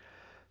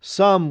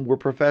 Some were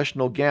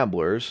professional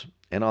gamblers,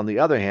 and on the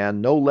other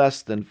hand, no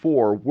less than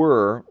 4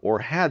 were, or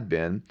had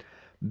been,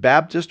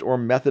 Baptist or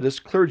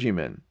Methodist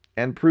clergymen,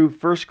 and proved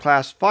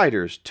first-class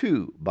fighters,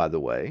 too, by the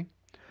way.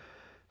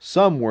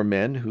 Some were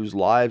men whose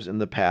lives in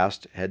the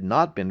past had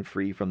not been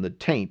free from the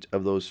taint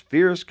of those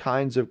fierce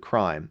kinds of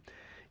crime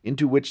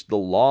into which the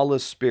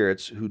lawless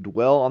spirits who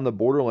dwell on the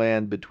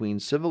borderland between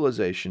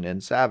civilization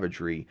and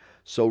savagery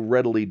so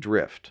readily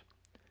drift.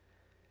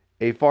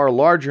 A far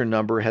larger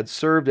number had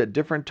served at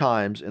different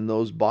times in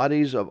those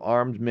bodies of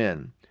armed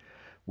men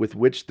with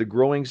which the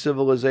growing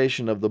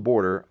civilization of the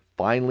border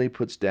finally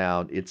puts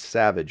down its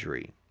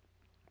savagery.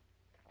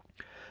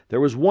 There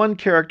was one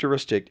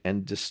characteristic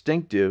and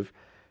distinctive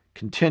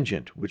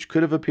contingent which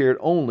could have appeared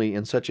only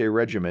in such a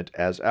regiment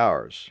as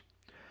ours.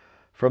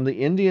 From the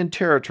Indian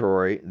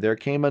Territory there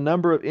came a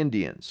number of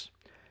Indians,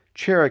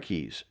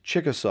 Cherokees,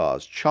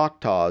 Chickasaws,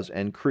 Choctaws,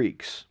 and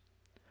Creeks.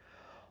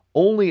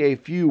 Only a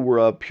few were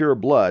of pure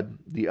blood,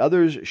 the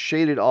others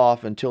shaded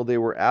off until they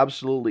were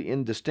absolutely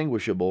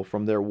indistinguishable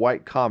from their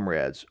white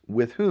comrades,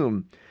 with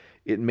whom,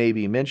 it may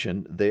be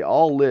mentioned, they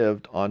all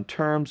lived on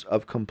terms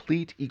of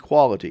complete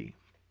equality.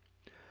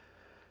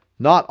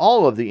 Not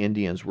all of the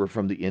Indians were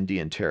from the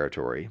Indian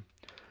Territory.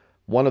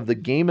 One of the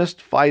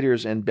gamest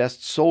fighters and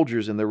best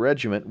soldiers in the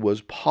regiment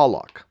was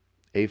Pollock,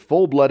 a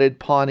full-blooded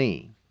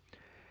Pawnee.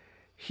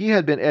 He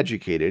had been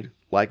educated,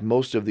 like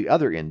most of the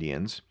other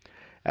Indians,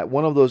 at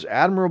one of those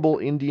admirable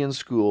Indian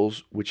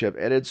schools which have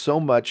added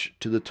so much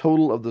to the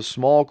total of the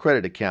small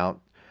credit account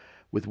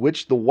with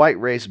which the white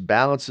race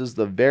balances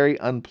the very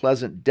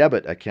unpleasant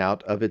debit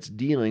account of its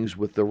dealings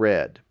with the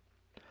red.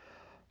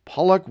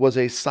 Pollock was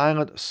a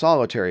silent,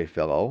 solitary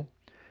fellow,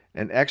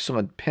 an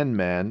excellent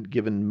penman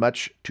given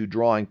much to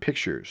drawing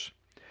pictures.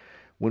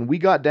 When we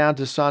got down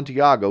to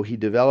Santiago, he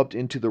developed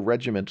into the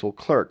regimental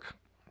clerk.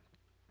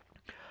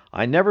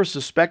 I never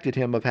suspected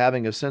him of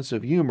having a sense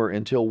of humor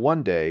until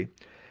one day,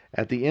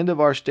 at the end of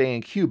our stay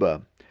in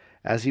Cuba,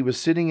 as he was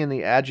sitting in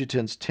the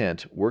adjutant's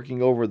tent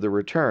working over the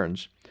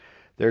returns,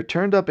 there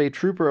turned up a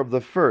trooper of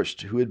the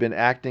first who had been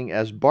acting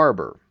as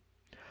barber.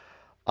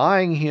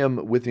 Eyeing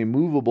him with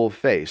immovable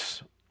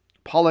face,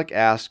 Pollock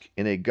asked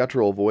in a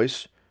guttural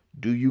voice,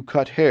 "Do you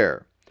cut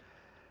hair?"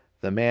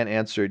 The man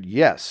answered,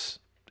 "Yes,"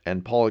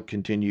 and Pollock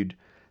continued,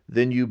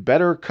 "Then you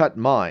better cut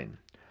mine,"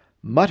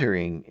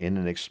 muttering in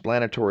an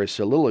explanatory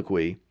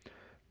soliloquy,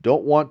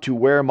 "Don't want to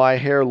wear my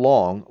hair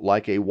long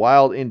like a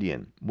wild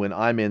Indian when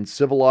I'm in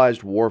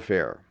civilized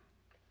warfare."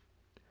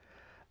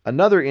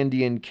 Another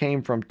Indian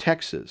came from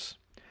Texas.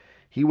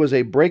 He was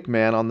a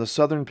brakeman on the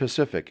Southern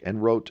Pacific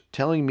and wrote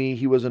telling me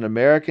he was an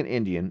American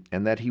Indian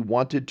and that he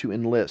wanted to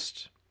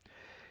enlist.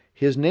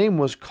 His name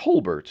was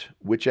Colbert,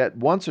 which at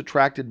once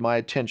attracted my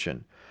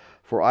attention,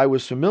 for I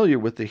was familiar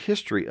with the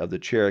history of the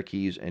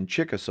Cherokees and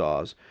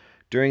Chickasaws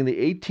during the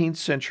 18th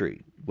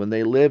century, when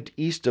they lived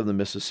east of the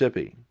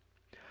Mississippi.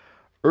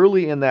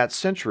 Early in that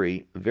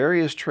century,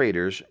 various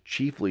traders,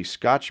 chiefly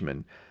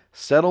Scotchmen,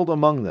 settled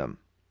among them,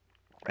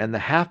 and the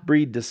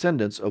half-breed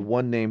descendants of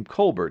one named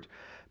Colbert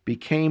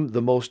became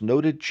the most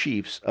noted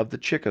chiefs of the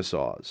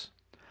Chickasaws.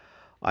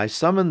 I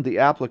summoned the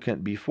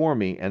applicant before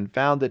me and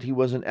found that he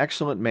was an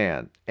excellent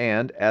man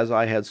and, as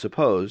I had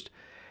supposed,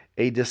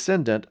 a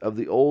descendant of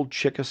the old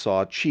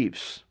Chickasaw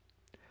chiefs.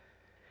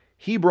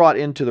 He brought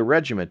into the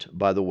regiment,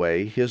 by the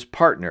way, his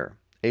partner,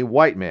 a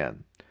white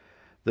man.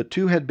 The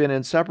two had been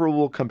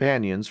inseparable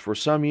companions for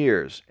some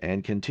years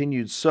and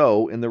continued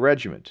so in the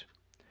regiment.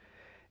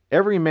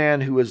 Every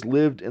man who has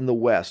lived in the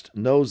West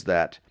knows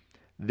that,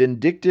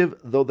 vindictive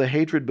though the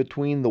hatred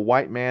between the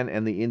white man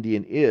and the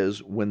Indian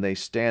is when they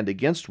stand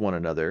against one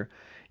another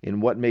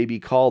in what may be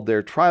called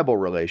their tribal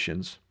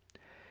relations,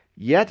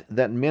 yet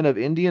that men of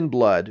Indian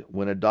blood,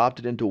 when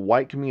adopted into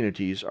white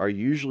communities, are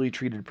usually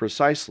treated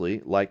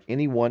precisely like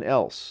anyone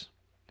else.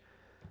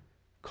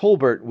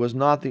 Colbert was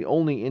not the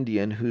only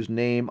Indian whose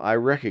name I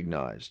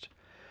recognized.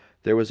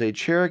 There was a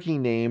Cherokee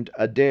named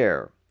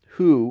Adair,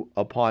 who,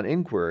 upon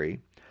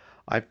inquiry,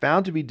 I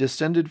found to be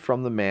descended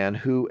from the man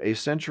who, a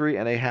century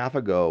and a half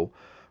ago,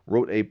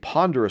 wrote a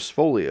ponderous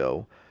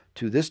folio,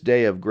 to this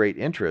day of great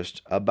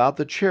interest, about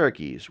the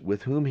Cherokees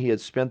with whom he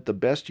had spent the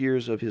best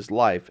years of his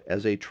life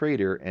as a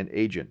trader and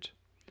agent.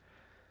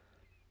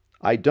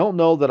 I don't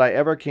know that I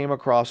ever came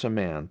across a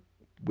man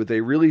with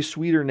a really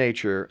sweeter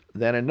nature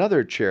than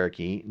another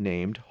Cherokee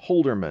named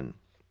Holderman.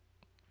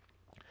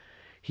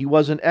 He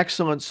was an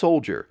excellent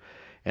soldier,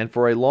 and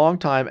for a long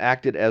time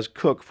acted as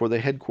cook for the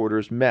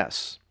headquarters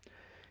mess.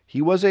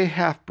 He was a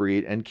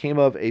half-breed and came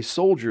of a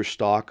soldier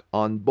stock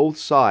on both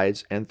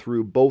sides and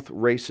through both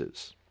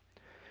races.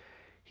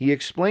 He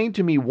explained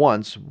to me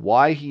once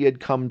why he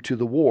had come to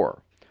the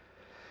war,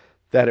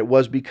 that it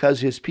was because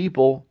his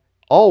people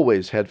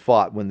always had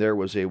fought when there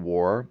was a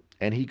war,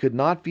 and he could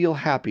not feel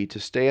happy to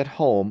stay at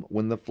home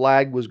when the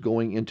flag was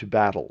going into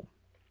battle.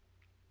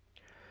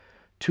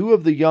 Two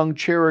of the young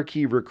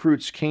Cherokee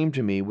recruits came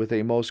to me with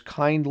a most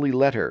kindly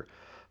letter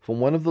from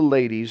one of the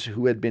ladies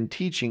who had been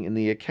teaching in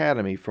the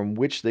academy from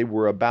which they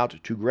were about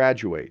to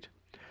graduate.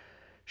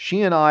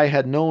 She and I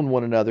had known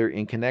one another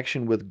in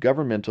connection with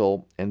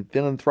governmental and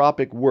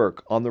philanthropic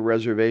work on the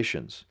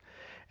reservations,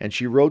 and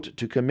she wrote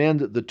to commend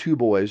the two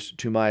boys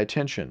to my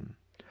attention.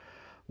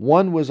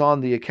 One was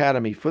on the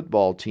academy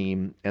football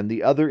team and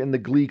the other in the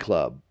glee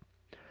club.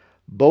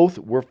 Both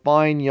were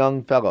fine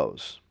young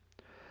fellows.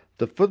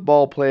 The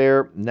football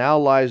player now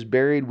lies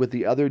buried with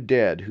the other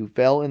dead who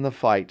fell in the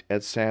fight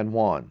at San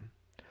Juan.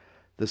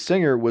 The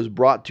singer was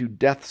brought to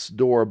death's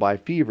door by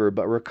fever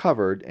but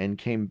recovered and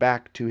came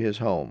back to his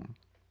home.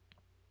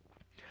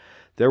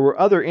 There were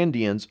other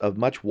Indians of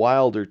much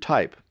wilder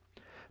type,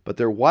 but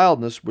their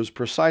wildness was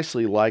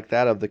precisely like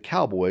that of the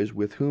cowboys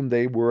with whom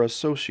they were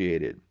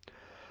associated.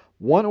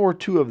 One or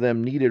two of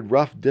them needed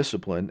rough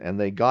discipline, and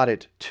they got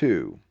it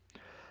too.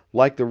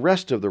 Like the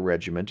rest of the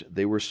regiment,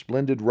 they were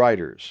splendid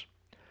riders.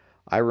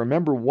 I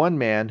remember one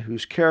man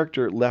whose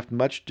character left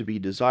much to be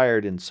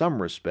desired in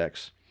some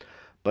respects,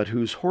 but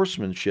whose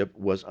horsemanship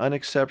was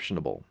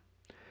unexceptionable.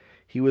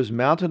 He was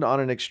mounted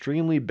on an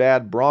extremely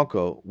bad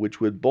bronco,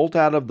 which would bolt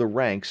out of the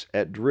ranks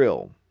at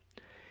drill.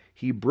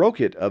 He broke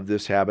it of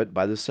this habit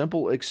by the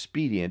simple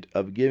expedient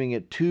of giving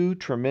it two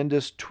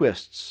tremendous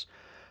twists,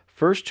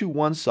 first to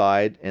one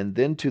side and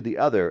then to the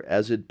other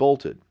as it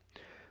bolted,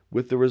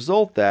 with the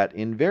result that,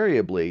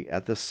 invariably,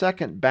 at the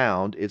second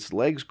bound its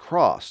legs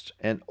crossed,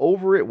 and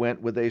over it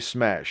went with a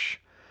smash,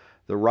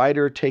 the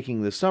rider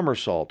taking the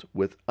somersault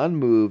with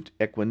unmoved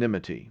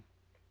equanimity.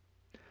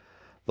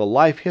 The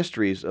life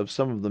histories of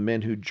some of the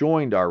men who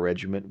joined our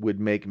regiment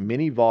would make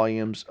many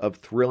volumes of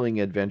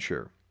thrilling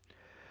adventure.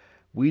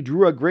 We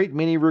drew a great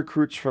many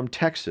recruits from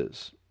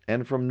Texas,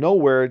 and from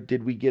nowhere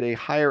did we get a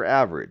higher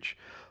average,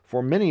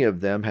 for many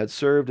of them had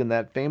served in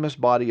that famous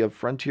body of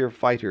frontier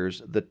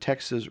fighters, the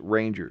Texas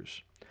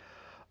Rangers.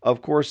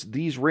 Of course,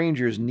 these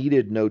Rangers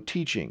needed no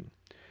teaching.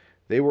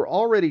 They were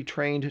already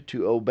trained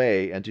to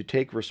obey and to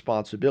take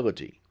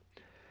responsibility.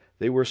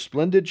 They were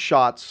splendid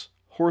shots,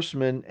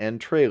 horsemen, and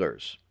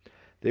trailers.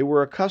 They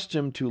were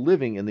accustomed to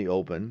living in the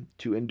open,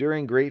 to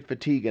enduring great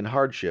fatigue and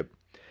hardship,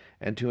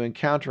 and to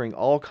encountering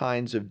all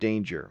kinds of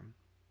danger.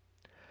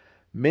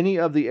 Many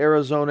of the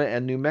Arizona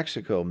and New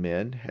Mexico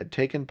men had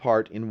taken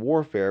part in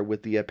warfare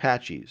with the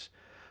Apaches,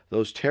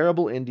 those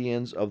terrible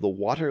Indians of the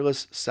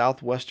waterless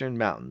southwestern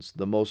mountains,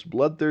 the most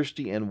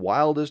bloodthirsty and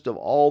wildest of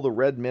all the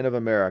red men of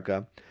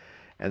America,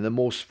 and the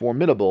most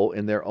formidable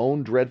in their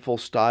own dreadful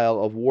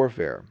style of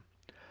warfare.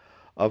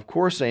 Of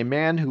course, a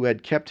man who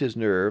had kept his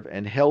nerve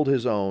and held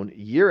his own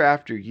year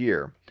after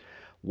year,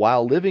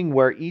 while living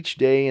where each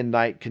day and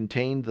night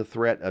contained the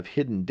threat of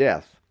hidden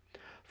death,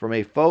 from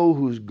a foe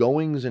whose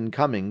goings and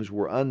comings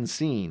were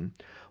unseen,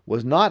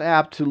 was not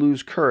apt to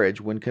lose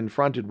courage when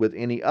confronted with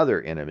any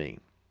other enemy.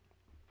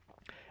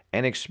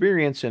 An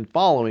experience in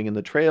following in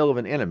the trail of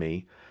an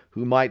enemy,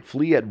 who might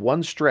flee at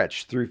one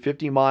stretch through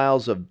 50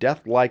 miles of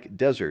death-like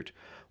desert,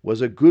 was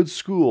a good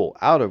school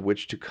out of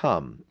which to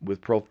come,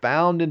 with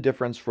profound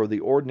indifference for the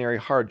ordinary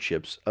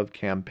hardships of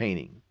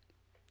campaigning.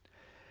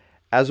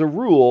 As a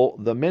rule,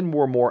 the men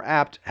were more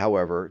apt,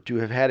 however, to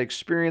have had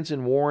experience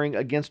in warring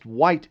against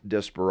white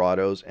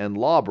desperadoes and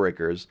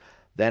lawbreakers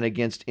than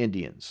against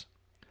Indians.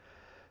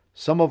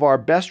 Some of our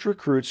best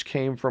recruits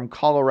came from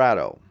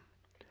Colorado.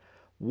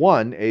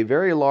 One, a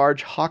very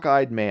large,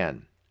 hawk-eyed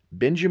man,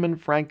 Benjamin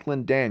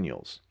Franklin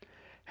Daniels,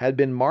 had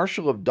been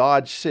Marshal of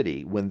Dodge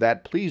City when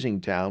that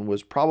pleasing town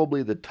was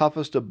probably the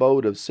toughest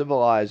abode of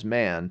civilized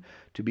man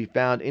to be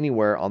found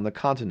anywhere on the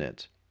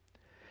continent.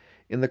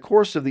 In the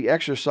course of the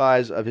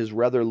exercise of his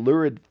rather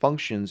lurid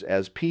functions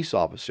as peace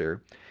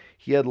officer,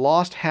 he had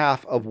lost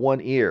half of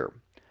one ear.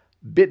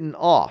 Bitten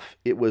off,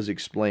 it was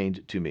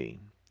explained to me.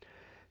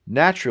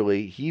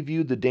 Naturally, he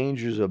viewed the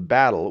dangers of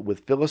battle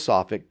with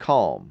philosophic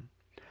calm.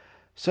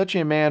 Such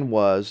a man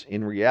was,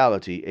 in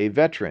reality, a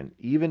veteran,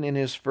 even in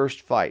his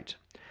first fight,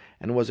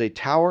 and was a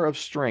tower of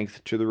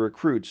strength to the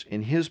recruits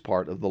in his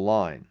part of the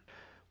line.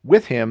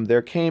 With him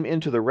there came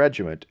into the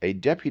regiment a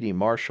deputy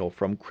marshal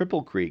from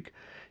Cripple Creek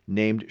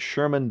named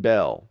Sherman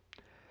Bell.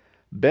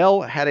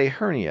 Bell had a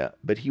hernia,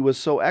 but he was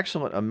so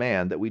excellent a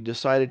man that we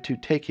decided to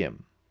take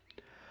him.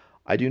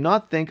 I do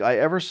not think I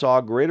ever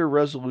saw greater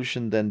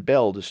resolution than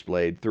Bell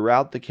displayed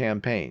throughout the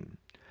campaign.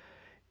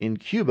 In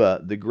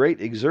Cuba, the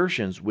great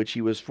exertions which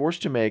he was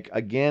forced to make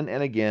again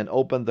and again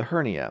opened the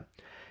hernia,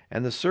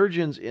 and the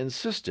surgeons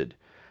insisted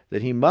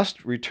that he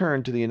must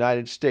return to the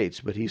United States,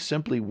 but he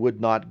simply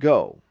would not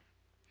go.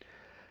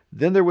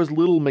 Then there was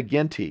little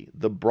McGinty,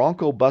 the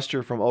bronco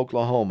buster from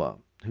Oklahoma,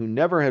 who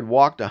never had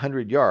walked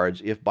 100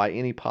 yards if by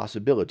any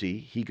possibility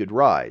he could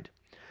ride.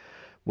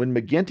 When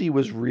McGinty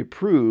was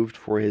reproved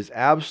for his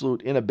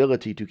absolute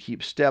inability to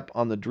keep step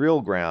on the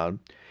drill ground,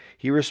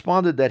 he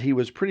responded that he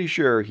was pretty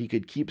sure he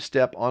could keep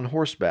step on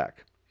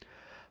horseback.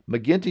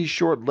 McGinty's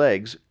short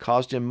legs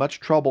caused him much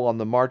trouble on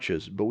the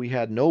marches, but we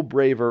had no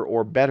braver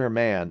or better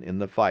man in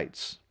the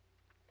fights.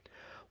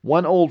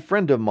 One old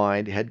friend of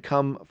mine had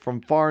come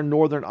from far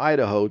northern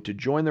Idaho to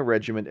join the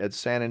regiment at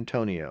San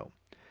Antonio.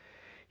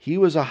 He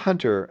was a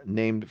hunter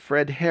named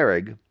Fred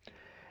Herrig,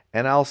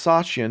 an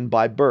Alsatian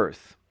by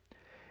birth.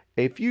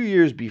 A few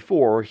years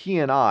before, he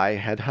and I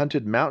had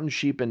hunted mountain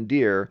sheep and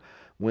deer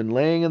when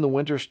laying in the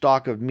winter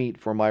stock of meat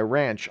for my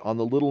ranch on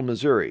the Little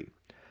Missouri,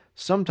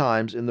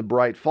 sometimes in the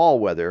bright fall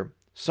weather,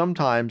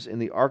 sometimes in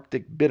the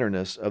Arctic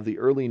bitterness of the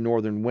early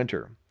northern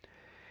winter.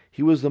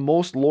 He was the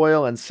most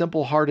loyal and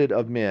simple-hearted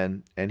of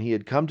men, and he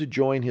had come to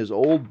join his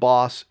old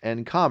boss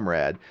and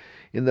comrade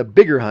in the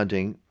bigger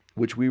hunting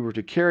which we were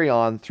to carry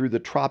on through the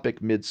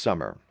tropic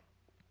midsummer.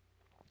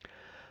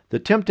 The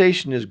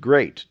temptation is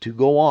great to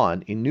go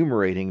on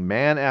enumerating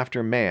man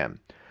after man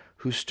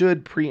who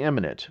stood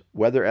preeminent,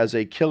 whether as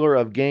a killer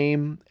of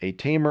game, a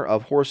tamer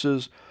of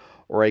horses,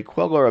 or a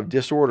queller of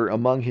disorder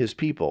among his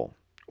people,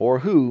 or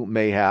who,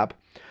 mayhap,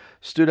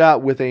 stood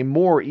out with a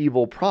more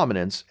evil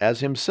prominence as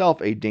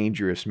himself a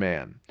dangerous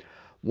man,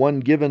 one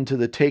given to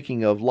the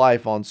taking of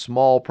life on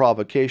small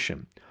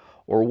provocation,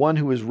 or one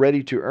who was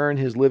ready to earn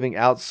his living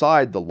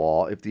outside the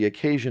law if the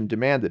occasion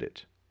demanded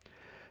it.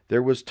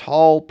 There was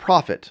tall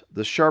Prophet,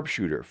 the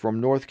sharpshooter from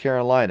North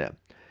Carolina,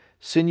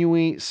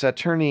 sinewy,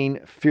 saturnine,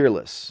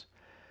 fearless;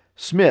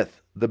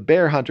 Smith, the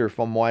bear hunter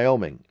from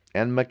Wyoming;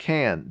 and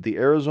McCann, the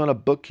Arizona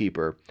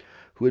bookkeeper,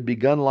 who had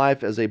begun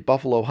life as a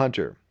buffalo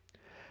hunter.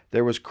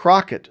 There was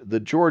Crockett, the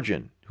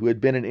Georgian, who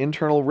had been an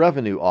internal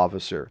revenue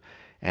officer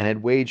and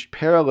had waged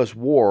perilous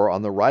war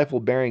on the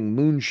rifle-bearing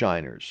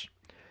moonshiners.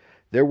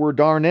 There were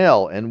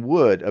Darnell and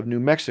Wood of New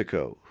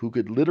Mexico, who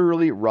could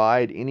literally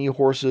ride any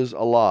horses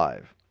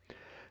alive.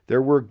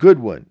 There were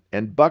Goodwin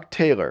and Buck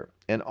Taylor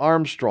and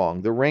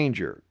Armstrong, the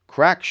ranger,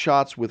 crack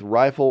shots with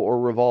rifle or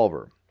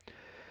revolver.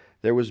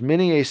 There was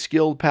many a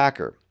skilled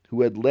packer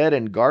who had led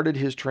and guarded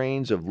his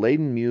trains of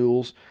laden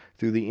mules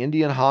through the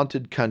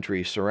Indian-haunted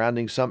country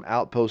surrounding some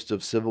outpost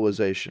of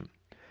civilization.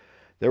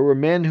 There were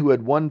men who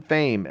had won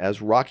fame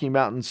as Rocky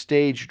Mountain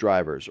stage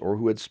drivers or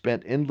who had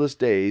spent endless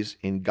days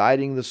in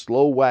guiding the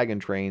slow wagon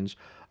trains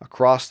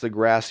across the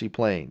grassy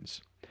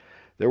plains.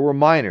 There were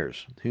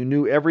miners who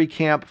knew every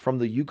camp from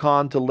the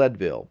Yukon to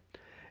Leadville,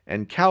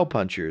 and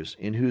cowpunchers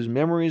in whose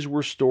memories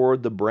were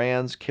stored the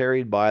brands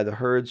carried by the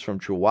herds from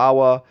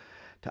Chihuahua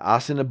to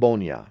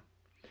Assiniboia.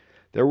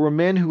 There were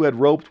men who had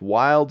roped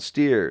wild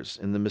steers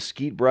in the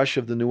mesquite brush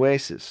of the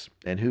Nueces,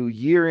 and who,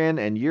 year in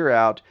and year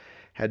out,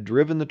 had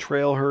driven the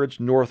trail herds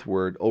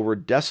northward over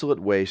desolate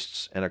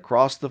wastes and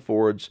across the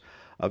fords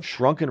of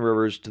shrunken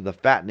rivers to the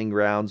fattening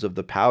grounds of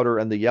the Powder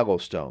and the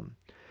Yellowstone.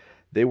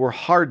 They were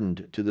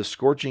hardened to the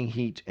scorching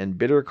heat and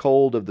bitter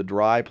cold of the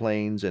dry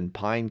plains and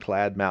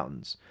pine-clad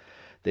mountains.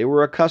 They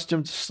were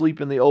accustomed to sleep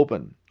in the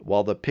open,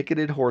 while the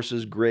picketed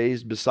horses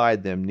grazed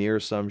beside them near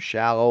some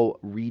shallow,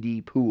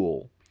 reedy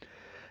pool.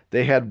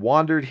 They had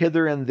wandered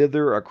hither and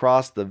thither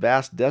across the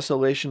vast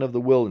desolation of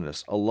the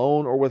wilderness,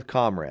 alone or with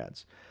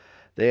comrades.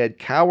 They had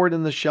cowered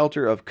in the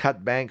shelter of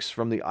cut banks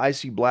from the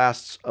icy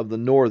blasts of the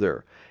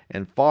norther,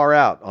 and far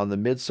out on the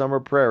midsummer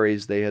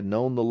prairies they had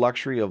known the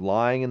luxury of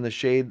lying in the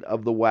shade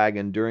of the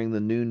wagon during the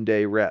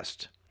noonday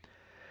rest.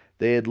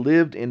 They had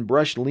lived in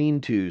brush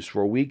lean-tos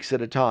for weeks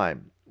at a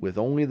time, with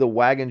only the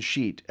wagon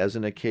sheet as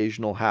an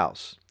occasional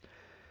house.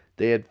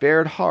 They had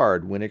fared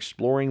hard when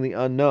exploring the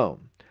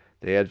unknown.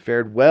 They had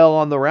fared well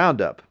on the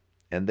roundup,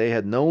 and they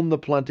had known the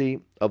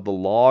plenty of the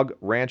log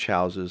ranch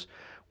houses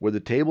where the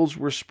tables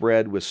were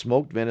spread with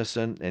smoked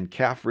venison and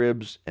calf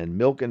ribs and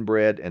milk and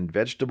bread and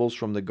vegetables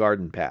from the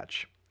garden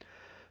patch.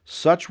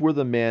 Such were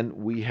the men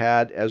we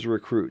had as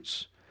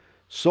recruits,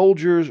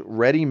 soldiers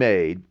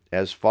ready-made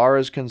as far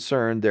as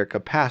concerned their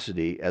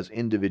capacity as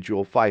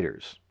individual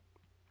fighters.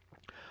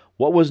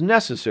 What was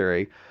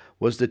necessary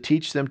was to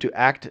teach them to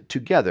act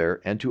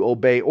together and to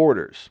obey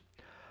orders.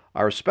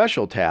 Our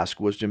special task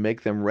was to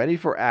make them ready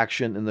for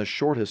action in the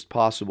shortest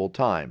possible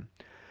time.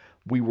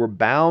 We were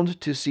bound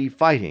to see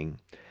fighting,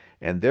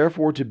 and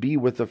therefore to be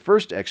with the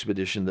first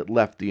expedition that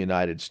left the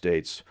United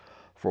States,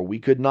 for we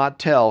could not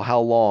tell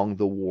how long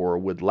the war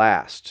would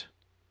last.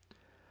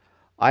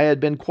 I had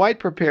been quite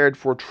prepared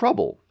for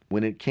trouble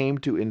when it came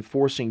to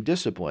enforcing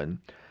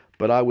discipline,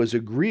 but I was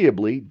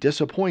agreeably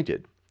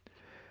disappointed.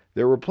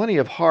 There were plenty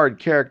of hard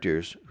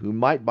characters who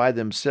might by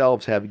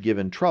themselves have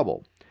given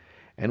trouble,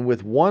 and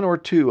with one or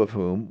two of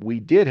whom we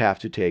did have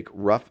to take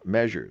rough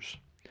measures.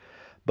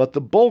 But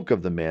the bulk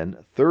of the men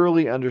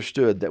thoroughly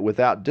understood that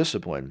without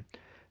discipline,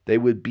 they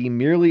would be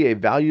merely a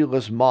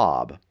valueless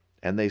mob,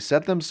 and they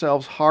set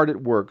themselves hard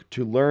at work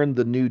to learn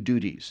the new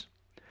duties.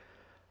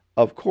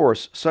 Of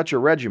course, such a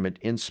regiment,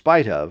 in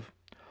spite of,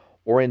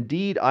 or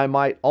indeed I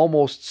might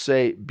almost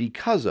say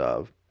because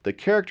of, the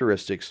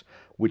characteristics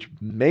which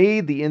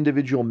made the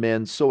individual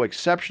men so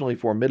exceptionally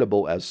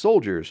formidable as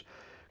soldiers,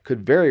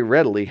 could very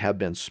readily have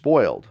been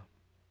spoiled.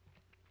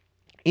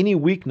 Any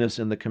weakness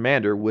in the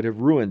commander would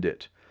have ruined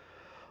it.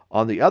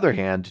 On the other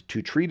hand,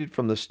 to treat it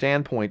from the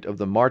standpoint of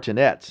the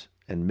martinet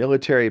and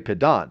military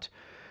pedant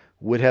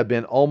would have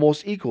been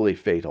almost equally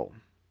fatal.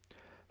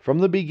 From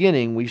the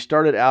beginning, we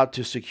started out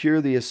to secure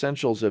the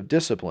essentials of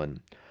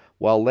discipline,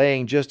 while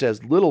laying just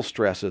as little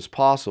stress as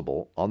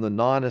possible on the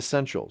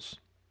non-essentials.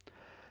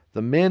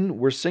 The men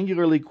were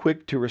singularly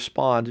quick to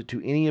respond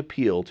to any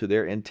appeal to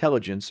their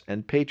intelligence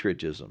and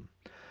patriotism.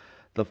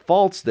 The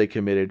faults they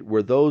committed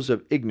were those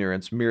of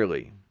ignorance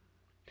merely.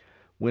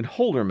 When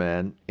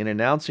Holderman, in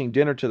announcing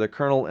dinner to the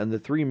colonel and the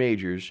three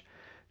majors,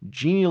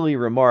 genially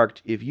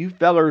remarked, "If you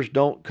fellers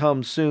don't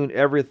come soon,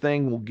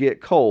 everything will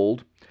get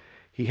cold,"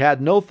 he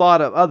had no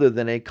thought of other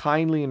than a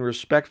kindly and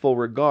respectful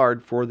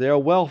regard for their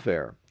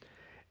welfare,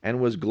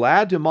 and was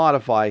glad to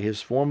modify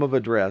his form of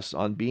address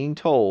on being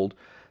told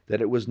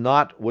that it was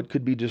not what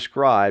could be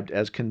described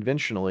as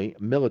conventionally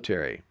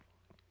military.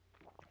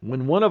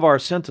 When one of our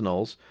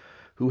sentinels,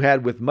 who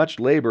had with much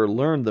labor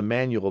learned the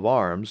manual of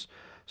arms,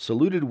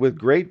 saluted with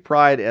great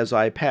pride as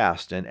I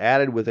passed, and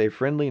added with a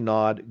friendly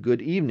nod,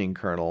 "Good evening,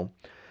 Colonel,"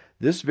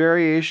 this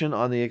variation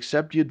on the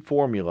accepted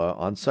formula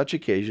on such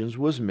occasions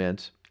was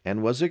meant,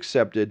 and was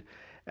accepted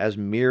as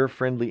mere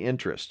friendly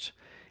interest.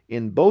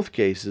 In both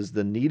cases,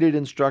 the needed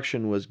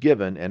instruction was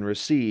given and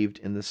received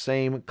in the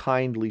same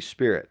kindly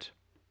spirit.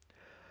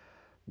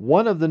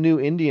 One of the new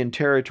Indian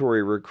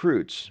Territory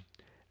recruits,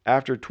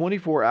 after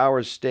 24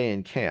 hours' stay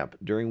in camp,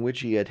 during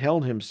which he had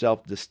held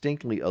himself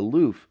distinctly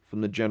aloof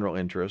from the general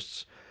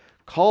interests,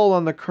 called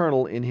on the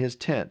colonel in his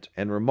tent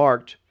and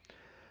remarked,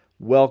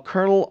 "Well,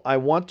 Colonel, I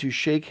want to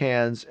shake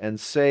hands and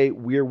say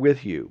we're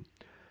with you.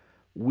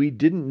 We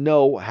didn't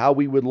know how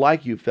we would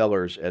like you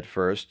fellers at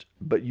first,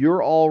 but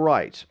you're all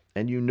right,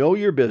 and you know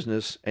your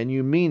business, and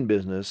you mean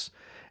business,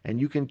 and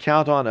you can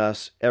count on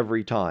us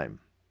every time."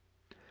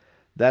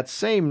 That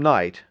same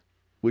night,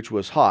 which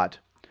was hot,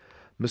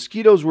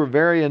 mosquitoes were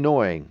very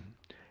annoying,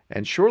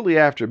 and shortly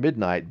after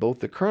midnight both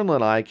the colonel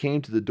and I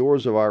came to the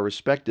doors of our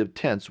respective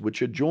tents,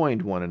 which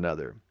adjoined one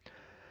another.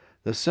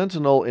 The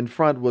sentinel in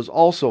front was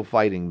also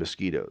fighting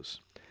mosquitoes.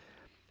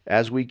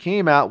 As we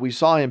came out, we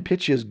saw him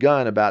pitch his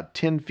gun about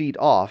 10 feet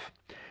off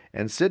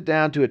and sit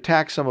down to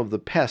attack some of the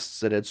pests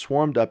that had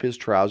swarmed up his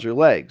trouser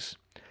legs.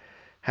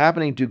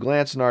 Happening to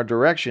glance in our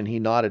direction, he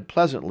nodded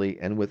pleasantly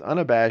and with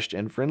unabashed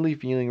and friendly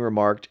feeling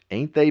remarked,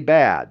 "Ain't they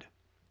bad?"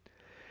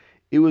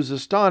 It was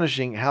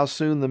astonishing how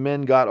soon the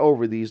men got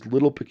over these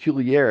little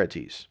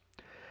peculiarities.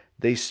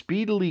 They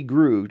speedily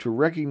grew to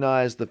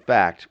recognize the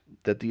fact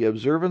that the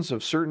observance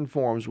of certain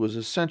forms was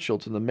essential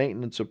to the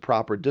maintenance of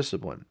proper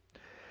discipline.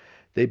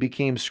 They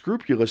became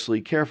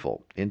scrupulously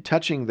careful in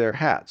touching their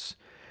hats,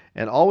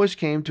 and always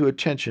came to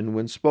attention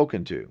when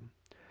spoken to.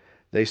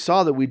 They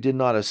saw that we did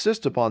not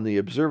insist upon the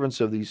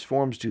observance of these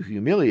forms to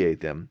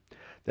humiliate them,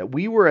 that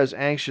we were as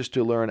anxious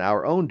to learn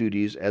our own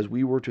duties as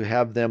we were to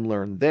have them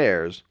learn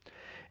theirs,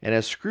 and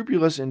as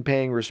scrupulous in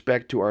paying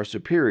respect to our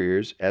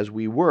superiors as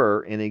we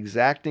were in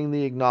exacting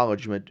the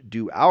acknowledgment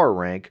due our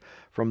rank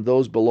from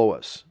those below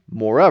us.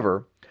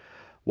 Moreover,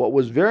 what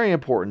was very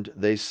important,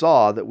 they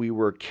saw that we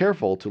were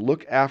careful to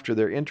look after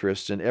their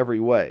interests in every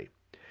way,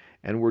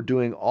 and were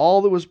doing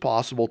all that was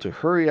possible to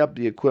hurry up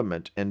the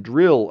equipment and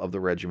drill of the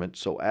regiment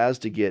so as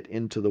to get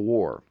into the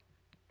war.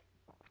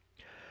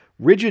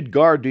 Rigid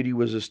guard duty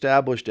was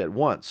established at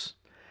once,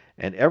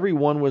 and every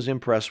one was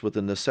impressed with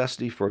the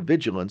necessity for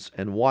vigilance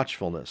and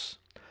watchfulness.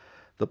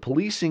 The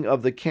policing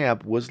of the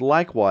camp was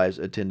likewise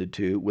attended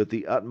to with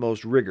the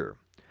utmost rigor.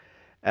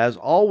 As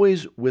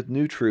always with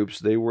new troops,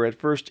 they were at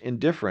first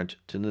indifferent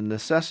to the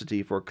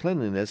necessity for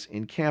cleanliness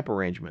in camp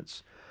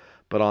arrangements,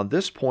 but on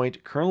this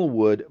point Colonel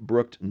Wood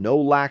brooked no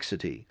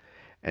laxity,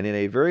 and in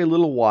a very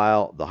little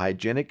while the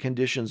hygienic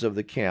conditions of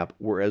the camp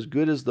were as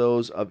good as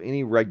those of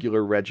any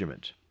regular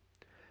regiment.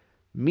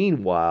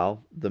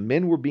 Meanwhile, the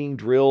men were being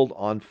drilled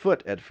on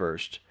foot at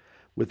first,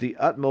 with the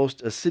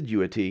utmost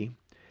assiduity.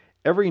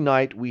 Every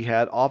night we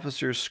had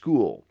officers'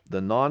 school,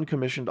 the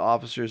non-commissioned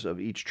officers of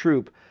each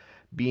troop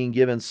being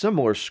given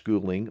similar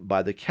schooling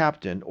by the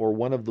captain or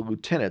one of the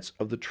lieutenants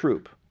of the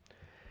troop.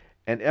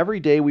 And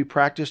every day we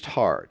practiced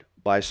hard,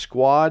 by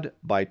squad,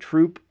 by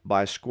troop,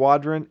 by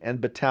squadron,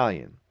 and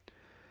battalion.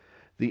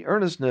 The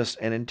earnestness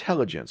and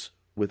intelligence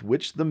with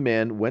which the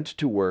men went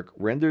to work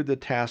rendered the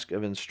task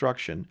of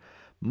instruction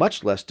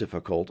much less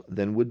difficult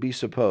than would be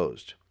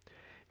supposed.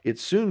 It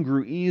soon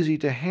grew easy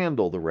to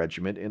handle the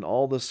regiment in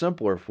all the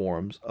simpler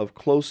forms of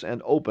close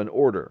and open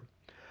order.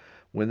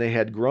 When they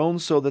had grown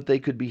so that they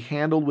could be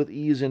handled with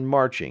ease in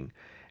marching,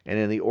 and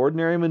in the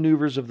ordinary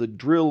maneuvers of the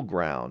drill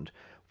ground,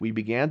 we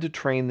began to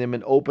train them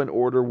in open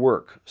order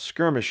work,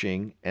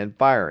 skirmishing, and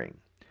firing.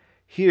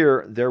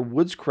 Here their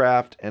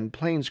woodscraft and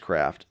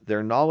plainscraft,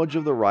 their knowledge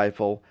of the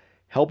rifle,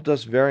 helped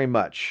us very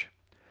much.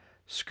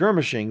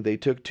 Skirmishing they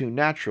took to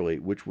naturally,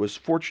 which was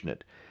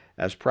fortunate,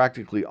 as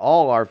practically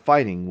all our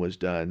fighting was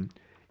done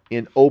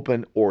in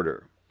open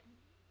order.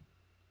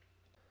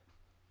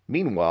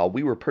 Meanwhile,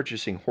 we were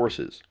purchasing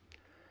horses.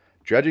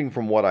 Judging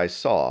from what I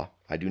saw,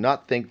 I do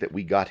not think that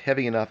we got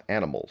heavy enough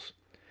animals,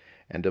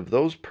 and of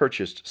those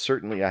purchased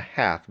certainly a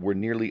half were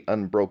nearly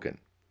unbroken.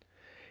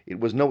 It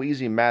was no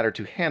easy matter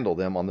to handle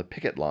them on the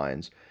picket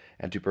lines,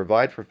 and to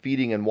provide for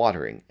feeding and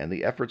watering, and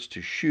the efforts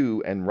to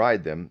shoe and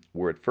ride them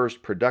were at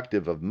first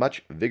productive of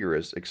much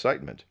vigorous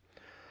excitement.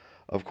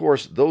 Of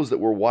course, those that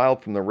were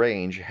wild from the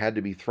range had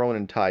to be thrown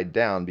and tied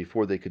down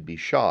before they could be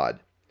shod.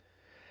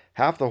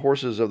 Half the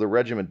horses of the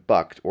regiment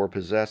bucked or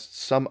possessed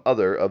some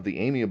other of the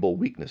amiable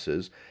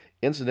weaknesses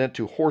incident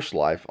to horse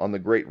life on the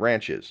great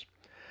ranches.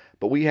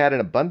 But we had an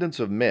abundance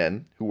of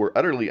men who were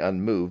utterly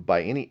unmoved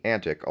by any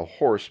antic a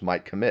horse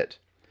might commit.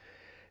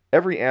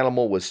 Every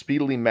animal was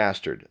speedily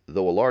mastered,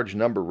 though a large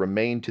number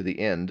remained to the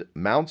end,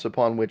 mounts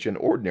upon which an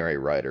ordinary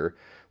rider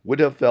would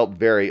have felt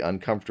very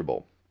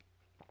uncomfortable.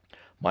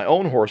 My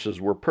own horses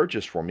were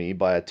purchased for me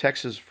by a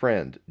Texas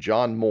friend,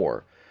 John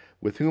Moore,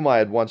 with whom I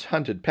had once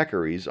hunted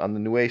peccaries on the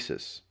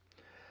Nueces.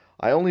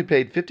 I only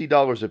paid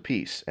 $50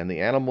 apiece, and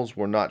the animals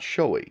were not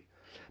showy,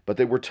 but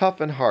they were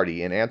tough and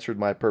hardy and answered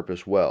my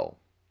purpose well.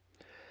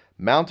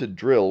 Mounted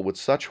drill with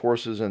such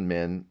horses and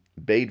men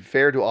bade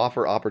fair to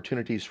offer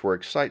opportunities for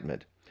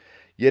excitement,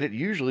 yet it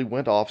usually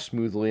went off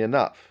smoothly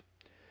enough.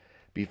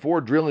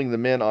 Before drilling the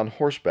men on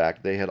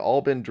horseback, they had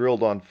all been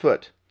drilled on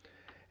foot,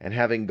 and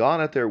having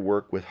gone at their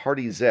work with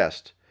hearty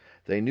zest,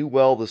 they knew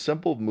well the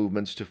simple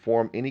movements to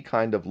form any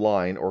kind of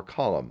line or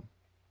column.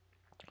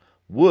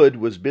 Wood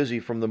was busy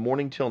from the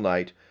morning till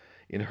night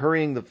in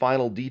hurrying the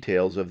final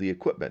details of the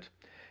equipment,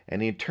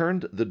 and he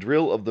turned the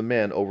drill of the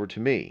men over to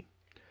me.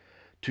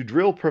 To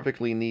drill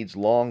perfectly needs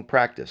long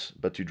practice,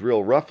 but to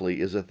drill roughly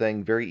is a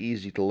thing very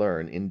easy to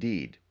learn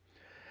indeed.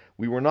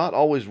 We were not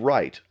always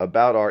right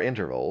about our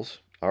intervals,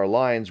 our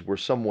lines were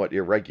somewhat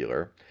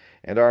irregular,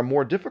 and our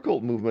more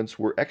difficult movements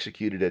were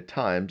executed at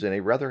times in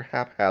a rather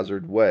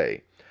haphazard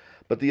way.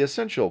 But the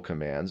essential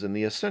commands and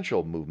the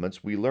essential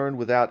movements we learned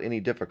without any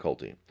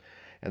difficulty,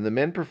 and the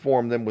men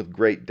performed them with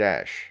great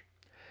dash.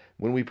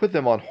 When we put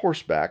them on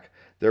horseback,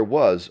 there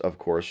was, of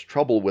course,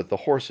 trouble with the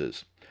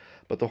horses,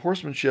 but the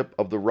horsemanship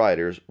of the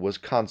riders was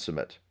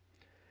consummate.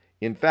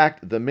 In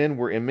fact, the men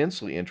were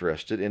immensely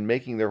interested in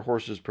making their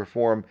horses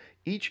perform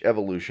each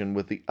evolution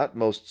with the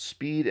utmost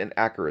speed and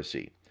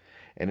accuracy,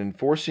 and in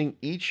forcing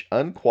each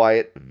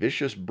unquiet,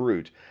 vicious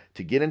brute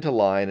to get into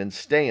line and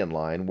stay in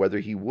line whether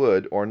he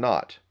would or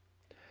not.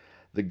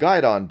 The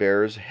guidon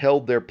bearers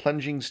held their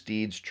plunging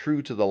steeds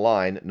true to the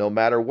line no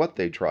matter what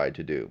they tried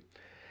to do,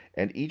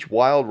 and each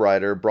wild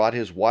rider brought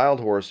his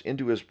wild horse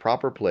into his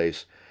proper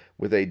place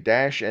with a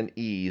dash and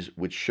ease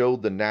which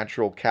showed the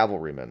natural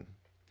cavalryman.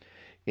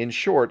 In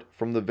short,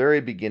 from the very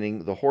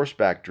beginning the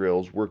horseback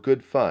drills were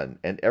good fun,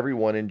 and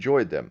everyone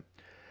enjoyed them.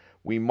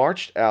 We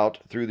marched out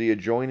through the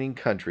adjoining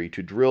country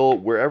to drill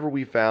wherever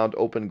we found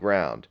open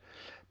ground,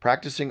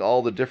 practicing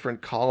all the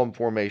different column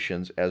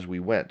formations as we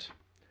went.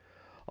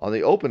 On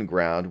the open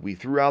ground we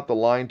threw out the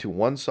line to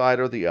one side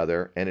or the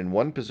other, and in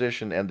one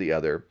position and the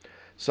other,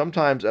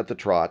 sometimes at the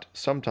trot,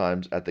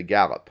 sometimes at the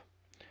gallop.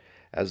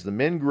 As the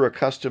men grew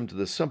accustomed to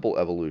the simple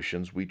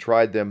evolutions, we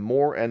tried them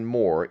more and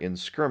more in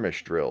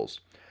skirmish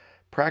drills,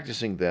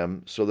 practicing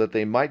them so that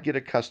they might get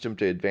accustomed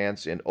to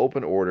advance in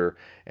open order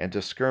and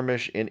to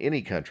skirmish in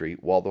any country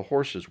while the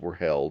horses were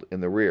held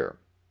in the rear.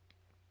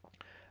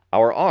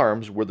 Our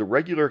arms were the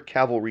regular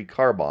cavalry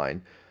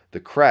carbine, the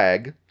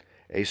Krag,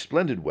 a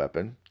splendid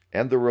weapon,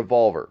 and the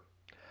revolver.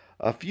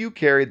 A few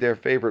carried their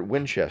favorite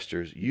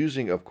Winchesters,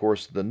 using, of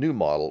course, the new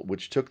model,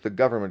 which took the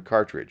government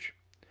cartridge.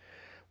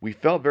 We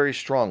felt very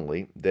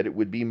strongly that it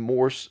would be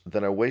worse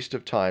than a waste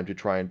of time to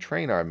try and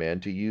train our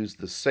men to use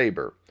the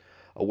saber,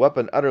 a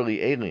weapon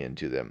utterly alien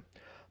to them,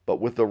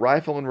 but with the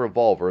rifle and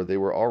revolver they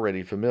were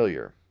already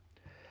familiar.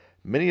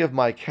 Many of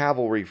my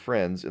cavalry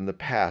friends in the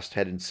past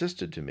had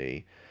insisted to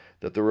me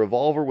that the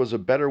revolver was a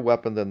better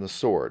weapon than the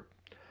sword,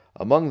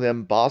 among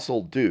them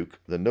Basil Duke,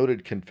 the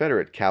noted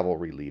Confederate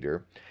cavalry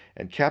leader,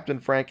 and Captain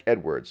Frank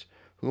Edwards,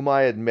 whom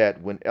I had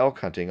met when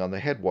elk hunting on the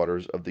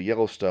headwaters of the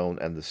Yellowstone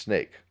and the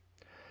Snake.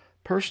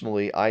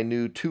 Personally, I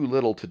knew too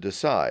little to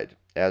decide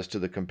as to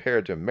the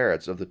comparative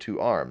merits of the two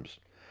arms,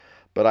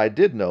 but I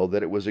did know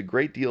that it was a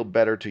great deal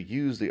better to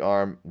use the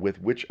arm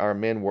with which our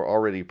men were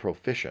already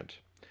proficient.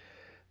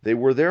 They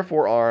were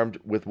therefore armed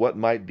with what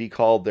might be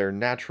called their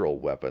natural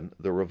weapon,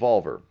 the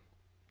revolver.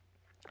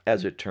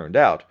 As it turned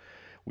out,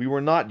 we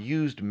were not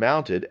used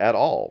mounted at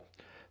all,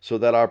 so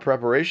that our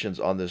preparations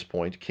on this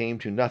point came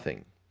to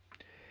nothing.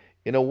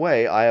 In a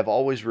way, I have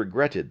always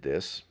regretted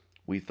this.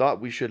 We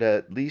thought we should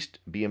at least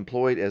be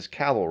employed as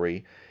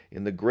cavalry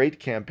in the great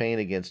campaign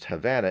against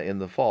Havana in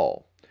the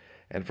fall,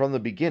 and from the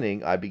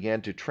beginning I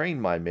began to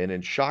train my men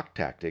in shock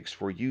tactics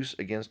for use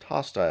against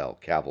hostile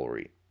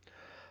cavalry.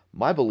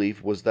 My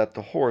belief was that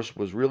the horse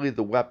was really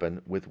the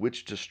weapon with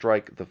which to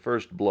strike the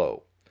first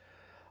blow.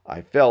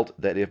 I felt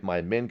that if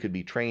my men could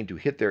be trained to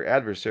hit their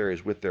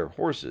adversaries with their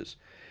horses,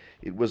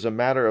 it was a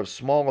matter of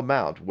small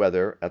amount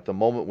whether, at the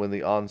moment when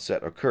the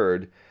onset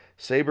occurred,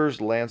 sabers,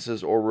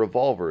 lances, or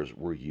revolvers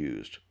were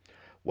used,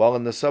 while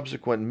in the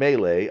subsequent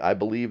melee I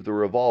believed the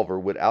revolver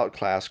would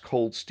outclass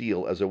cold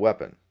steel as a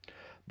weapon.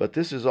 But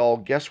this is all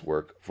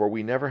guesswork, for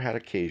we never had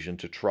occasion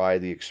to try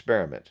the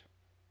experiment.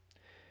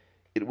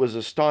 It was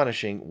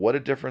astonishing what a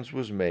difference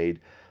was made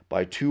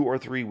by 2 or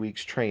 3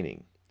 weeks'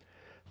 training.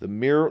 The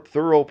mere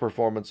thorough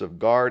performance of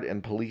guard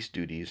and police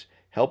duties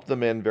helped the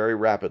men very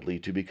rapidly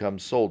to become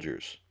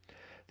soldiers.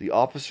 The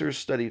officers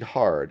studied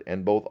hard,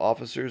 and both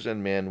officers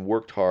and men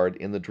worked hard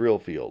in the drill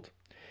field.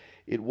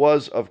 It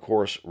was, of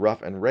course,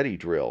 rough and ready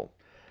drill,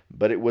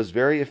 but it was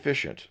very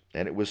efficient,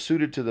 and it was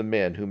suited to the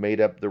men who made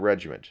up the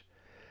regiment.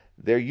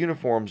 Their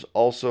uniforms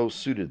also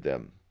suited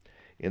them.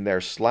 In their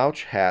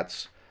slouch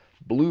hats,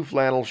 blue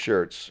flannel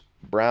shirts,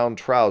 brown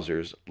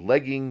trousers,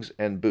 leggings,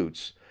 and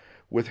boots,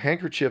 with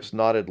handkerchiefs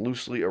knotted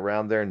loosely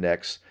around their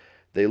necks,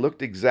 they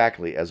looked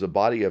exactly as a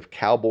body of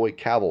cowboy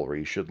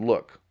cavalry should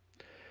look.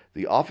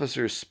 The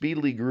officers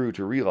speedily grew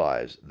to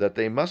realize that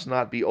they must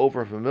not be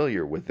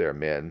over-familiar with their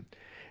men,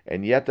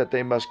 and yet that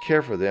they must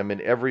care for them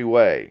in every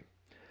way.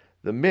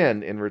 The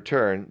men, in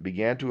return,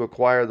 began to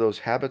acquire those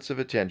habits of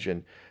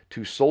attention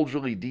to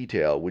soldierly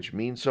detail which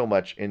mean so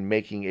much in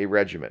making a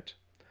regiment.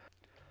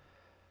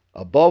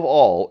 Above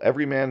all,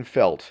 every man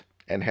felt,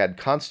 and had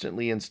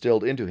constantly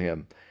instilled into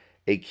him,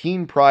 a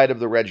keen pride of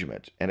the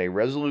regiment and a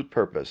resolute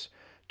purpose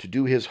to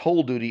do his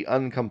whole duty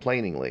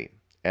uncomplainingly,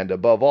 and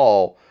above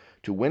all,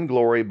 to win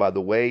glory by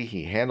the way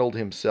he handled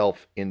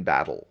himself in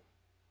battle.